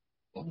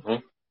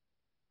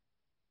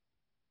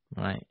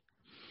 Right?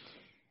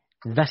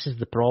 This is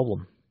the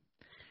problem.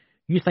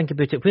 You think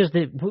about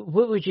it.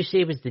 What would you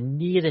say was the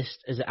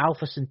nearest? Is it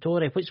Alpha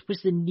Centauri?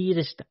 What's the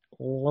nearest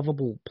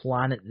livable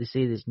planet they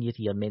say is near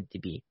here meant to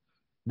be?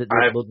 That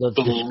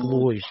they've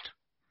disclosed.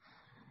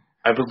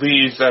 I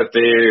believe that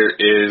there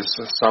is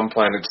some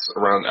planets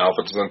around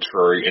Alpha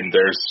Centauri, and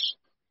there's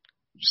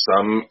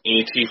some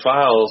ET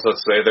files that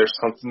say there's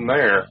something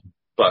there.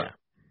 But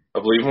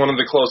I believe one of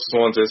the closest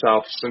ones is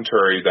Alpha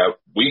Centauri that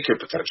we could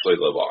potentially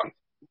live on.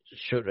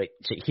 Sure, right.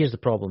 So here's the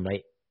problem,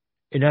 right?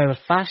 In our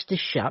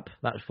fastest ship,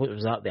 that's what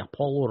was that, the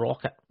Apollo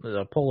rocket. The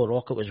Apollo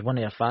rocket was one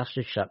of our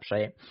fastest ships,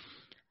 right?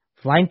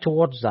 Flying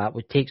towards that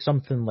would take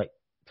something like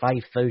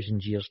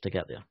 5,000 years to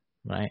get there,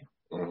 right?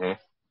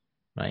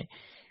 Right.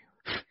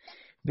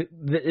 But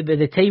by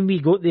the time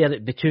we got there,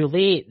 it'd be too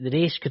late. The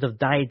race could have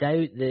died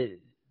out.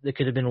 There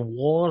could have been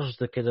wars.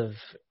 There could have.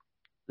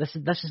 This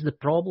is the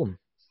problem.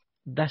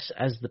 This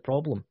is the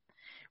problem.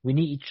 We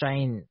need to try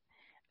and.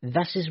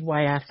 This is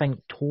why I think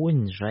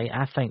tones, right?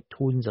 I think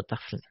tones are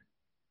different.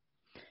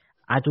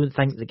 I don't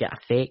think they get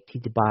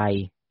affected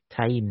by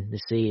time the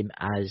same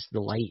as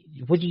the light.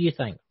 What do you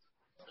think?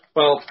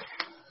 Well,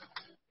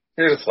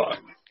 here's a thought.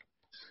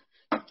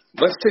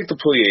 Let's take the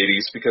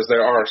Pleiades, because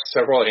there are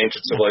several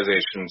ancient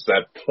civilizations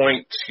that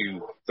point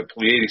to the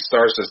Pleiades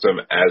star system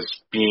as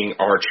being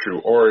our true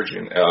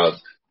origin.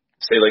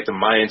 Say like the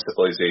Mayan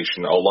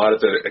civilization, a lot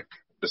of the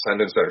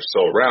descendants that are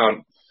still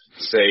around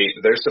say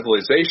their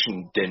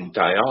civilization didn't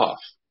die off.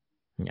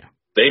 Yeah.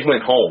 They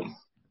went home,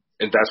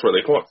 and that's where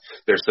they went.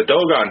 There's the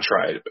Dogon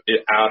tribe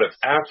out of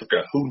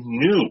Africa who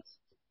knew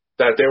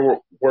that there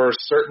were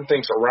certain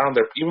things around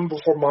there, even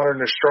before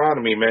modern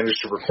astronomy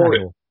managed to record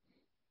it.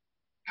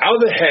 How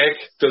the heck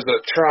does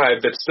a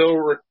tribe that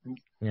still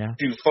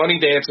do funny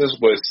dances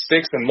with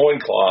sticks and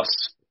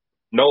loincloths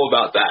know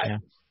about that? Yeah.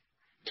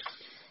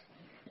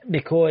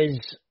 Because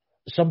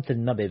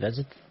something maybe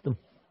visited them.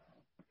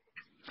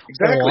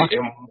 Exactly.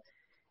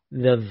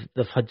 Or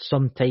they've had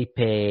some type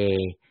of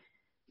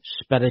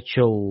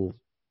spiritual,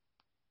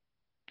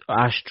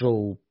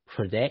 astral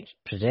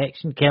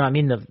projection. I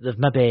mean, they've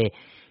maybe,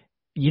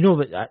 you know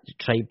what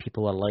tribe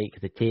people are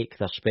like. They take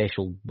their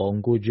special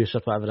bongo juice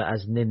or whatever it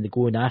is, and then they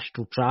go in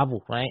astral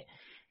travel, right?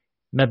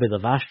 Maybe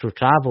they've astral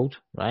travelled,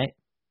 right?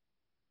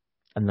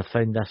 And they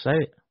found this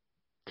out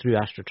through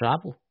astral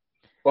travel.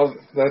 Well,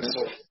 that's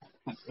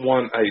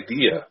one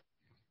idea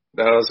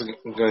that I was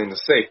going to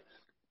say.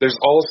 There's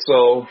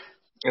also,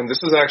 and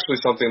this is actually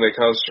something that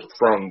comes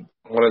from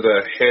one of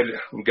the head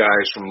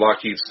guys from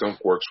Lockheed Skunk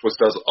Works, which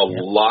does a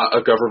lot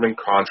of government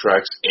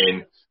contracts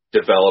in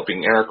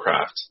developing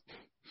aircraft.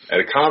 At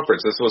a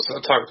conference, this was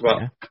talked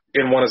about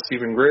in one of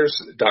Stephen Greer's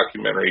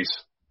documentaries,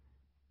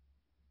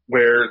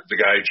 where the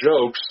guy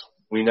jokes,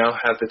 we now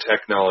have the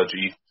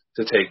technology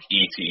to take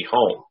ET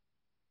home.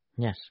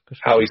 Yes.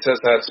 How he says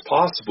that's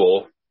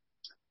possible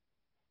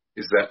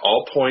is that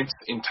all points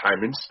in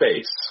time and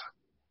space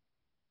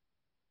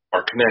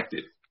are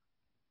connected.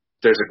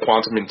 There's a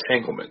quantum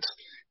entanglement.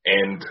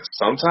 And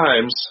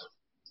sometimes,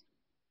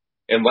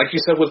 and like you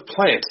said with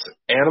plants,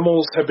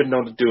 animals have been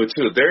known to do it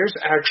too. There's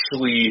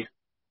actually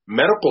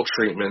medical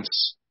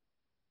treatments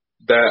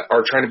that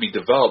are trying to be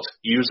developed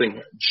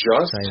using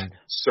just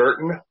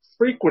certain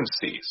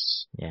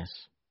frequencies. Yes.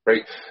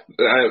 Right?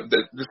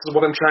 This is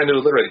what I'm trying to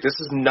alliterate. This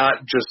is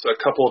not just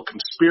a couple of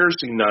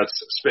conspiracy nuts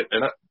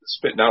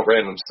spitting out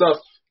random stuff.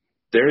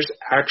 There's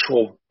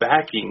actual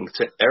backing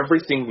to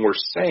everything we're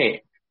saying.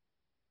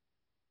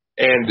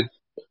 And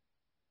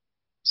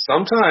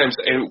sometimes,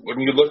 and when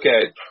you look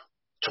at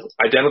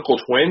identical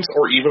twins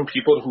or even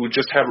people who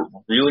just have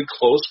really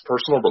close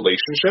personal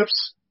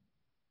relationships,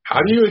 how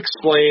do you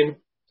explain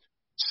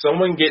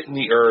someone getting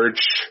the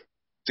urge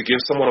to give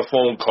someone a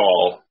phone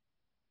call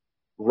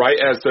right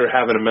as they're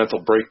having a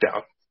mental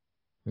breakdown?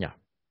 Yeah.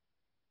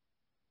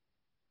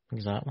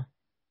 Exactly.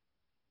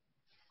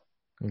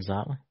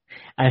 Exactly.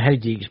 And how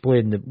do you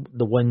explain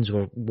the ones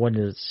where one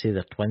of, say,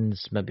 their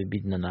twins maybe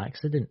been in an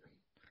accident,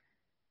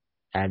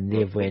 and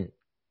they've went,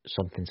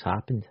 something's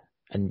happened,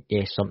 and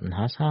yes, something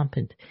has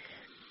happened.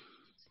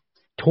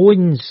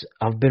 Tones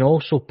have been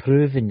also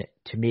proven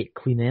to make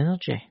clean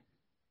energy.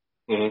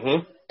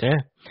 Mm-hmm. Yeah.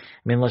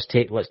 I mean, let's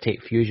take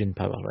fusion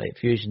power, right?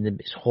 Fusion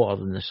is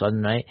hotter than the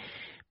sun, right?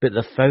 But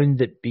they found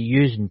that by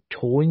using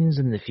tones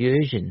in the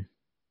fusion,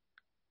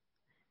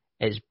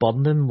 it's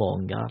burning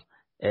longer.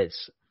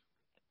 It's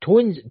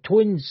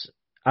tones.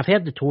 I've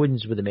heard the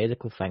tones with the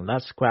medical thing.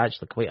 That's quite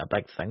a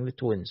big thing. The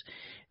tones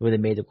with the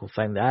medical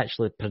thing. They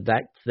actually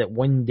predict that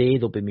one day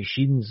there'll be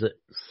machines that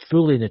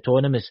fully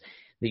autonomous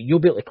that you'll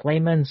be able to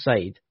climb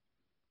inside,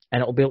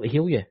 and it'll be able to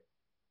heal you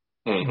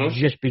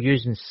just by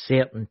using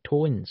certain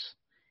tones.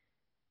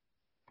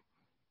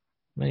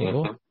 There you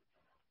go.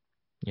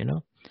 You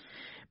know.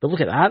 But look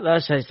at that.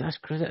 That's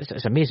crazy.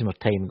 It's amazing where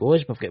time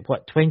goes. We've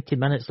got 20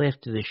 minutes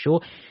left of the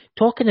show.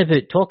 Talking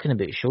about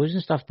shows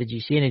and stuff. Did you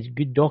see any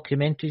good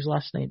documentaries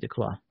last night,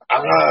 Dakota?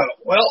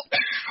 Well,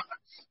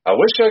 I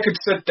wish I could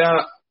sit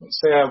down.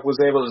 Say I was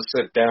able to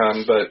sit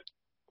down, but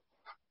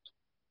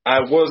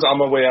I was on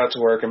my way out to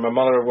work, and my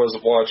mother was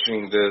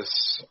watching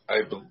this.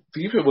 I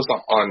believe it was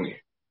on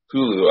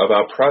Hulu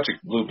about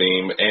Project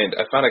Bluebeam, and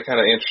I found it kind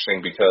of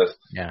interesting because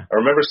I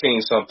remember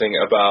seeing something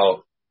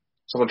about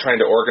someone trying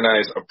to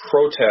organize a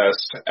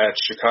protest at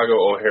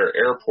Chicago O'Hare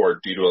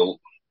Airport due to a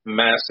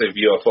massive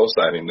UFO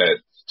sighting that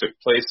took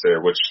place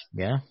there, which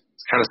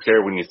it's kind of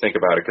scary when you think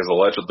about it, because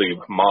allegedly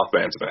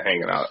Mothman's been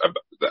hanging out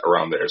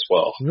around there as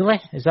well.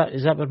 Really? Is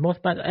that where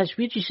Mothman? It's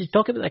weird you should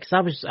talk about that,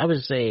 because I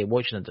was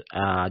watching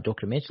a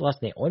documentary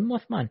last night on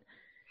Mothman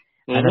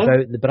and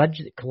about the bridge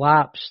that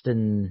collapsed,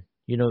 and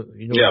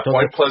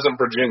Point Pleasant,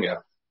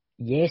 Virginia.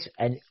 Yes,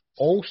 and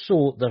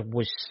also there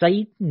was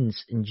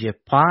sightings in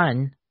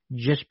Japan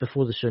just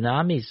before the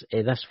tsunamis,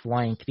 this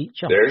flying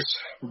creature. There's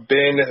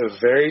been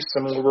very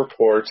similar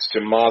reports to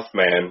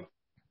Mothman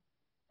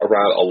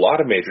around a lot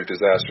of major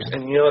disasters.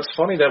 And, it's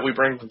funny that we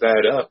bring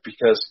that up,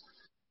 because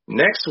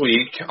next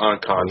week on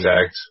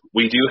Contact,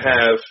 we do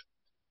have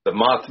the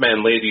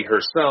Mothman lady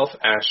herself,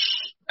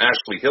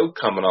 Ashley Hill,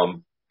 coming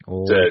on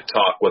to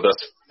talk with us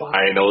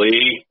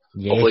finally.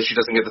 Yes. Hopefully she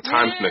doesn't get the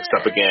times mixed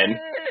up again.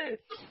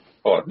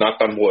 Oh,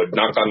 knock on wood.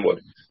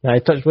 I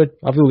touch wood.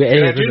 I do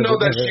know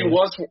that she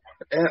was.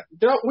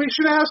 We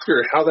should ask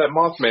her how that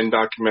Mothman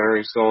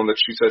documentary is going that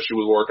she said she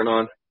was working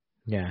on.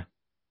 Yeah.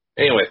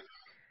 Anyway,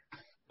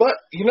 but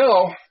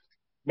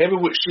maybe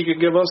she could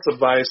give us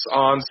advice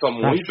on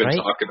something we've been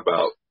talking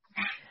about.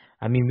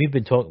 I mean, we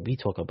talk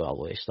about a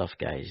lot of stuff,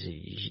 guys.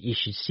 You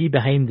should see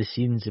behind the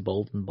scenes of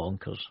Bald and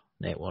Bonkers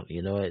Network.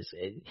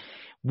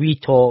 We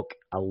talk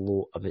a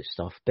lot about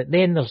stuff, but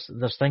then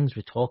there's things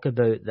we talk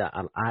about that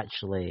are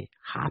actually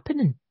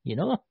happening.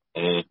 I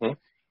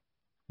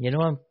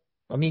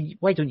mean,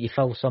 why don't you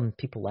fill some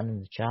people in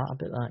the chat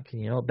about that?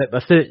 But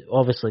without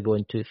obviously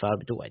going too far,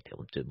 we don't want to tell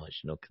them too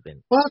much, Cause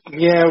then. Well,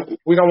 yeah,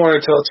 we don't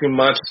want to tell too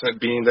much,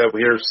 being that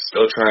we're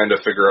still trying to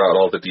figure out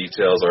all the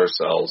details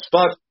ourselves.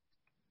 But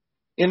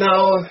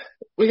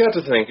we got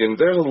to thinking,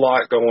 there's a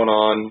lot going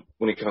on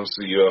when it comes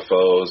to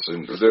UFOs,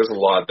 and there's a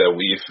lot that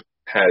we've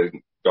had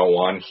go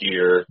on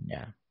here.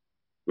 Yeah.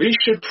 We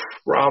should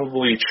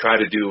probably try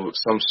to do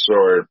some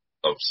sort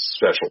of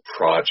special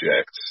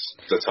project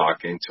to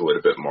talk into it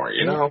a bit more,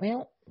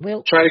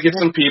 Well, try to get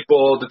some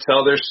people to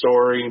tell their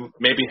story,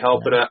 maybe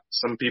help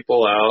some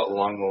people out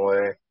along the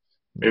way.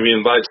 Maybe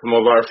invite some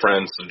of our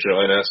friends to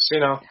join us,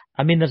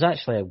 I mean, there's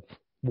actually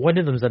one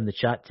of them's in the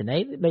chat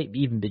tonight that might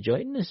even be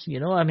joining us,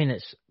 I mean,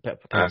 it's a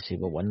bit can't say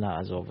what one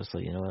that is,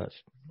 obviously,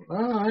 that's...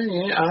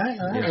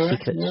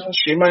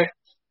 she might...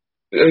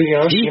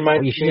 she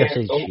might be... She,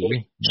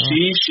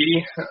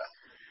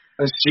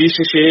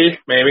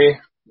 maybe.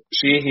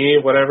 She, he,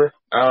 whatever.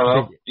 I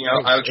don't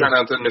know. I try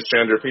not to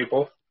misgender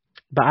people.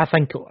 But I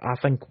think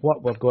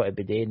what we've got to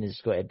be doing is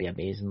got to be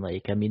amazing.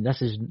 I mean,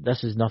 this is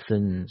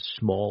nothing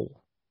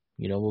small.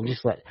 We'll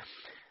just let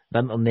the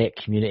internet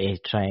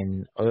community try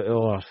and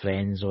all our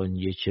friends on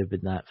YouTube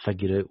and that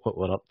figure out what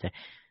we're up to,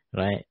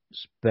 right?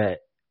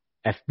 But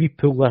if we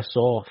pull this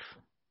off,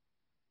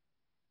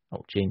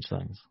 it'll change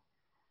things.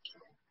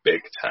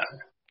 Big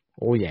time.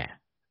 Oh yeah.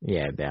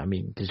 But I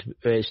mean, because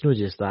it's not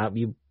just that.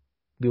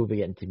 We'll be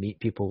getting to meet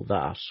people that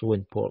are so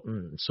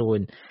important, so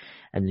in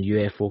the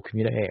UFO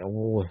community,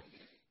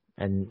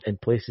 and in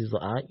places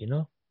like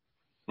that,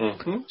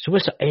 So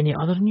what's any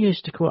other news,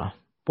 Dakota?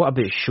 What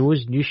about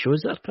new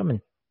shows that are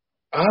coming?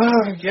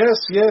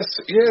 Yes.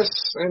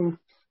 And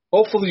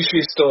hopefully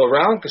she's still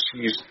around, because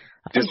she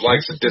just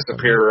likes to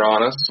disappear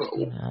on us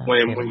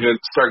when we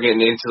start getting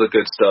into the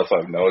good stuff,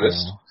 I've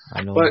noticed.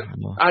 I know.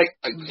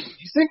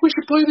 You think we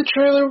should play the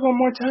trailer one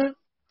more time?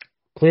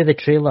 Play the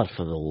trailer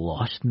for The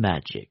Lost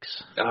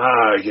Magics.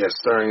 Yes,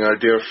 starring our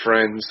dear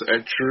friends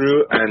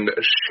Drew and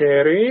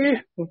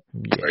Sherry. Yes.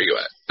 Where are you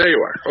at? There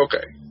you are.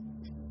 Okay.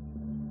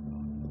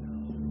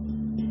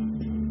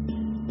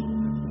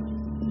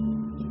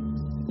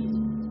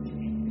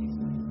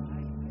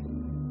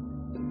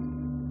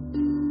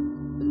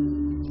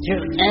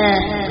 through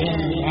earth,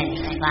 wind, and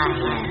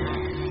fire.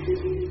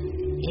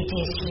 It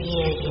is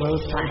here you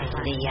will find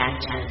the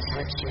answers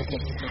which you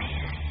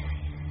desire.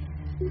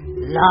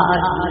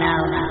 Lord, now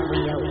we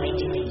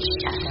await it in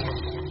shadow.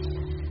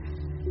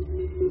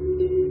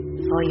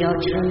 For your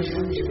truth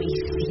we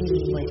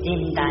see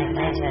within thy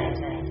letters,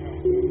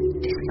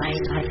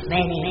 despite what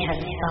many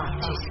have thought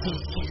to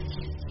seek.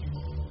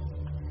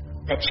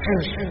 The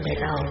truth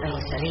will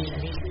always reach.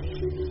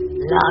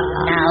 Lord,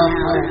 now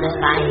for the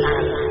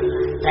Bible,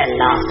 the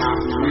lost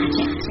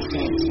magic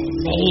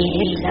may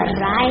it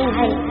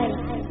arise.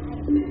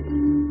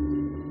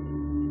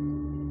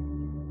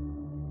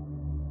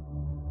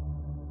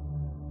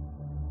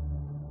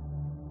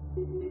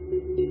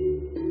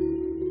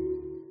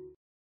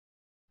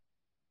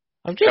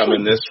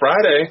 Coming this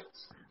Friday.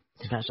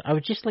 I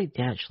would just like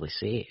to actually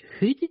say,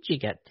 who did you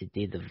get to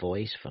do the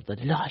voice for the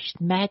Lost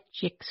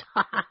Magics?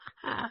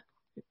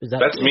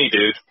 That's me,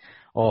 dude.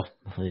 Oh,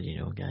 you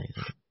know, guys.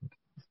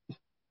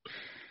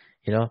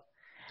 You know,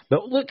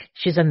 but look,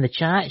 she's in the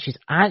chat. She's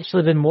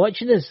actually been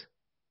watching us.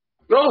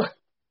 Oh,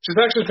 she's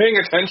actually paying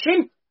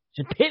attention?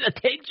 She's paying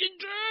attention,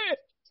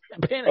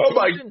 Drew. Oh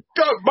my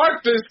God,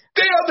 mark this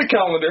day on the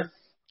calendar.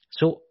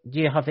 So, do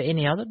you have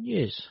any other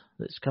news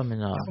that's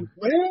coming up?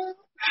 Well,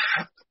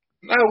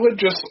 I would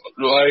just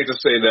like to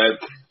say that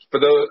for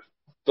the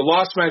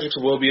Lost Magics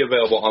will be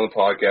available on the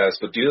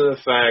podcast, but due to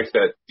the fact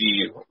that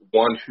the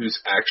one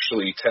who's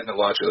actually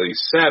technologically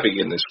savvy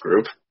in this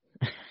group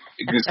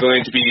is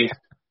going to be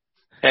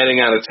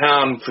heading out of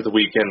town for the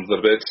weekend a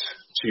little bit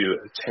to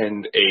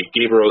attend a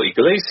Gabriel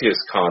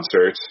Iglesias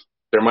concert,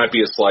 there might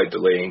be a slight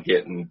delay in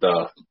getting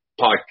the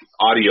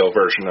audio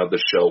version of the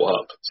show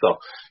up. So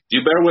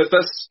do bear with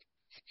us.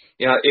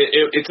 Yeah,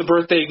 it's a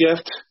birthday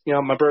gift. You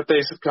know, my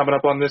birthday's coming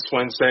up on this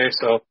Wednesday,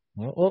 so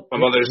my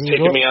mother's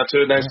taking me out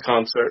to a nice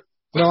concert.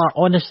 No,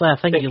 honestly,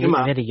 I think you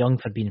look very young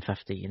for being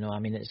 50. You know, I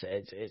mean, it's.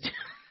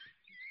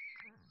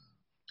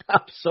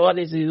 I'm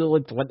sorry, he's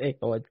only 20.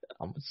 God,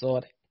 I'm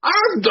sorry. I'm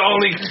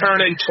only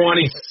turning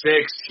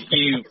 26.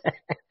 You.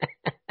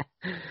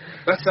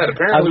 That's that.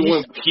 Apparently,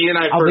 when he and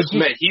I first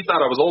met, he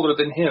thought I was older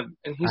than him,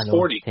 and he's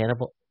 40.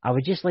 Terrible. I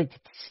would just like to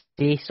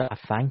say a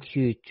thank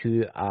you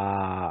to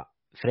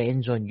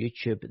friends on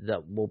YouTube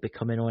that will be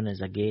coming on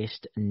as a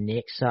guest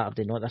next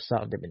Saturday, not this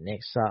Saturday, but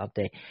next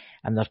Saturday,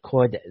 and they're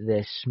called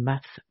the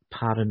Smith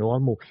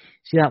Paranormal.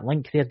 See that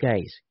link there,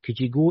 guys? Could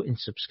you go and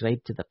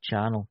subscribe to their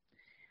channel?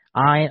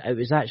 It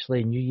was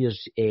actually New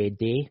Year's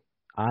Day.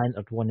 I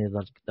entered one of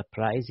the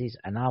prizes,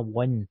 and I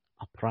won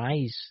a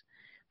prize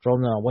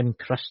from them. I won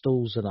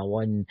crystals and I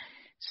won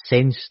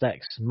sense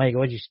sticks. My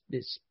God,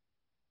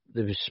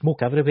 there was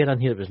smoke everywhere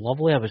in here. It was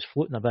lovely. I was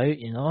floating about,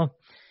 you know.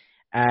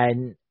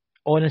 And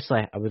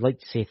honestly, I would like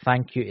to say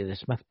thank you to the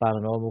Smith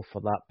Paranormal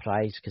for that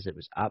prize because it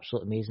was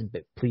absolutely amazing.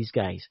 But please,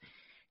 guys,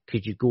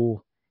 could you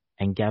go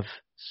and give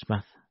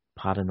Smith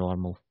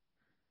Paranormal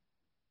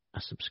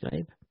a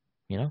subscribe?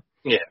 You know?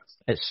 Yeah.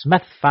 It's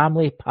Smith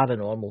Family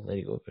Paranormal. There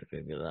you go. If I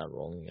get that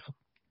wrong, you know.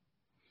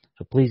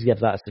 So please give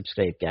that a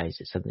subscribe, guys.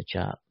 It's in the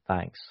chat.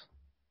 Thanks.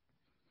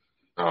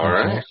 All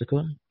right.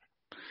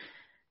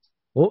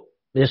 Oh,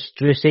 there's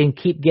Drew saying,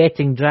 keep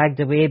getting dragged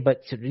away,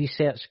 but to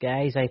research,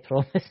 guys, I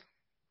promise.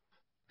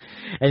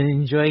 And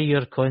enjoy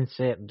your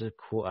concert,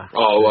 Dakota.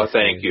 Oh, well,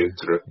 thank you,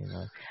 Drew. You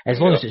know, as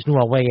long as it's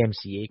not a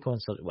YMCA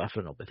concert,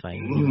 everything will be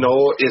fine.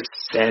 No, it's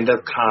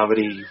stand-up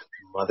comedy,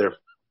 mother.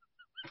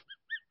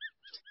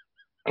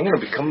 I'm going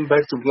to be coming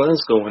back to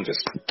Glasgow and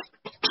just...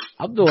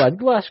 I'm not in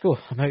Glasgow.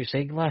 I'm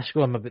outside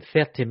Glasgow. I'm about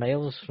 30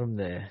 miles from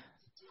the...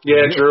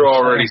 Yeah, Drew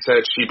already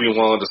said she'd be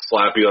willing to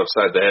slap you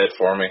upside the head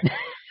for me.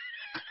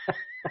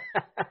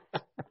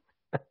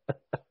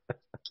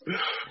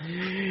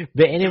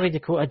 But anyway,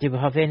 Dakota, do we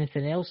have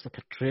anything else, like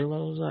a trailer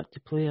or that to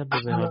play? Or do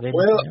we have anything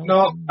well, else?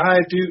 no, I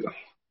do.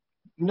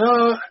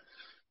 No,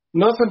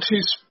 nothing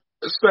too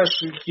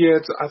special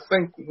yet. I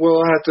think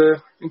we'll have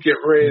to get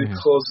ready to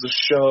close the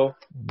show.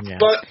 Yeah.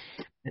 But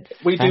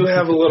we do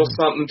have a little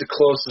something to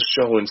close the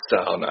show in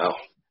style now.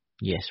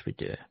 Yes, we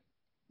do.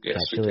 Yes,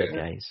 we do.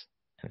 Guys.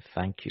 And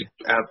thank you.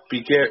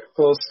 Be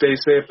careful. Stay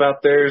safe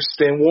out there.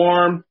 Stay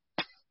warm.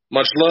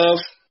 Much love.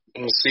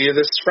 And we'll see you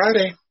this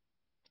Friday.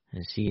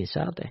 And see you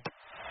Saturday.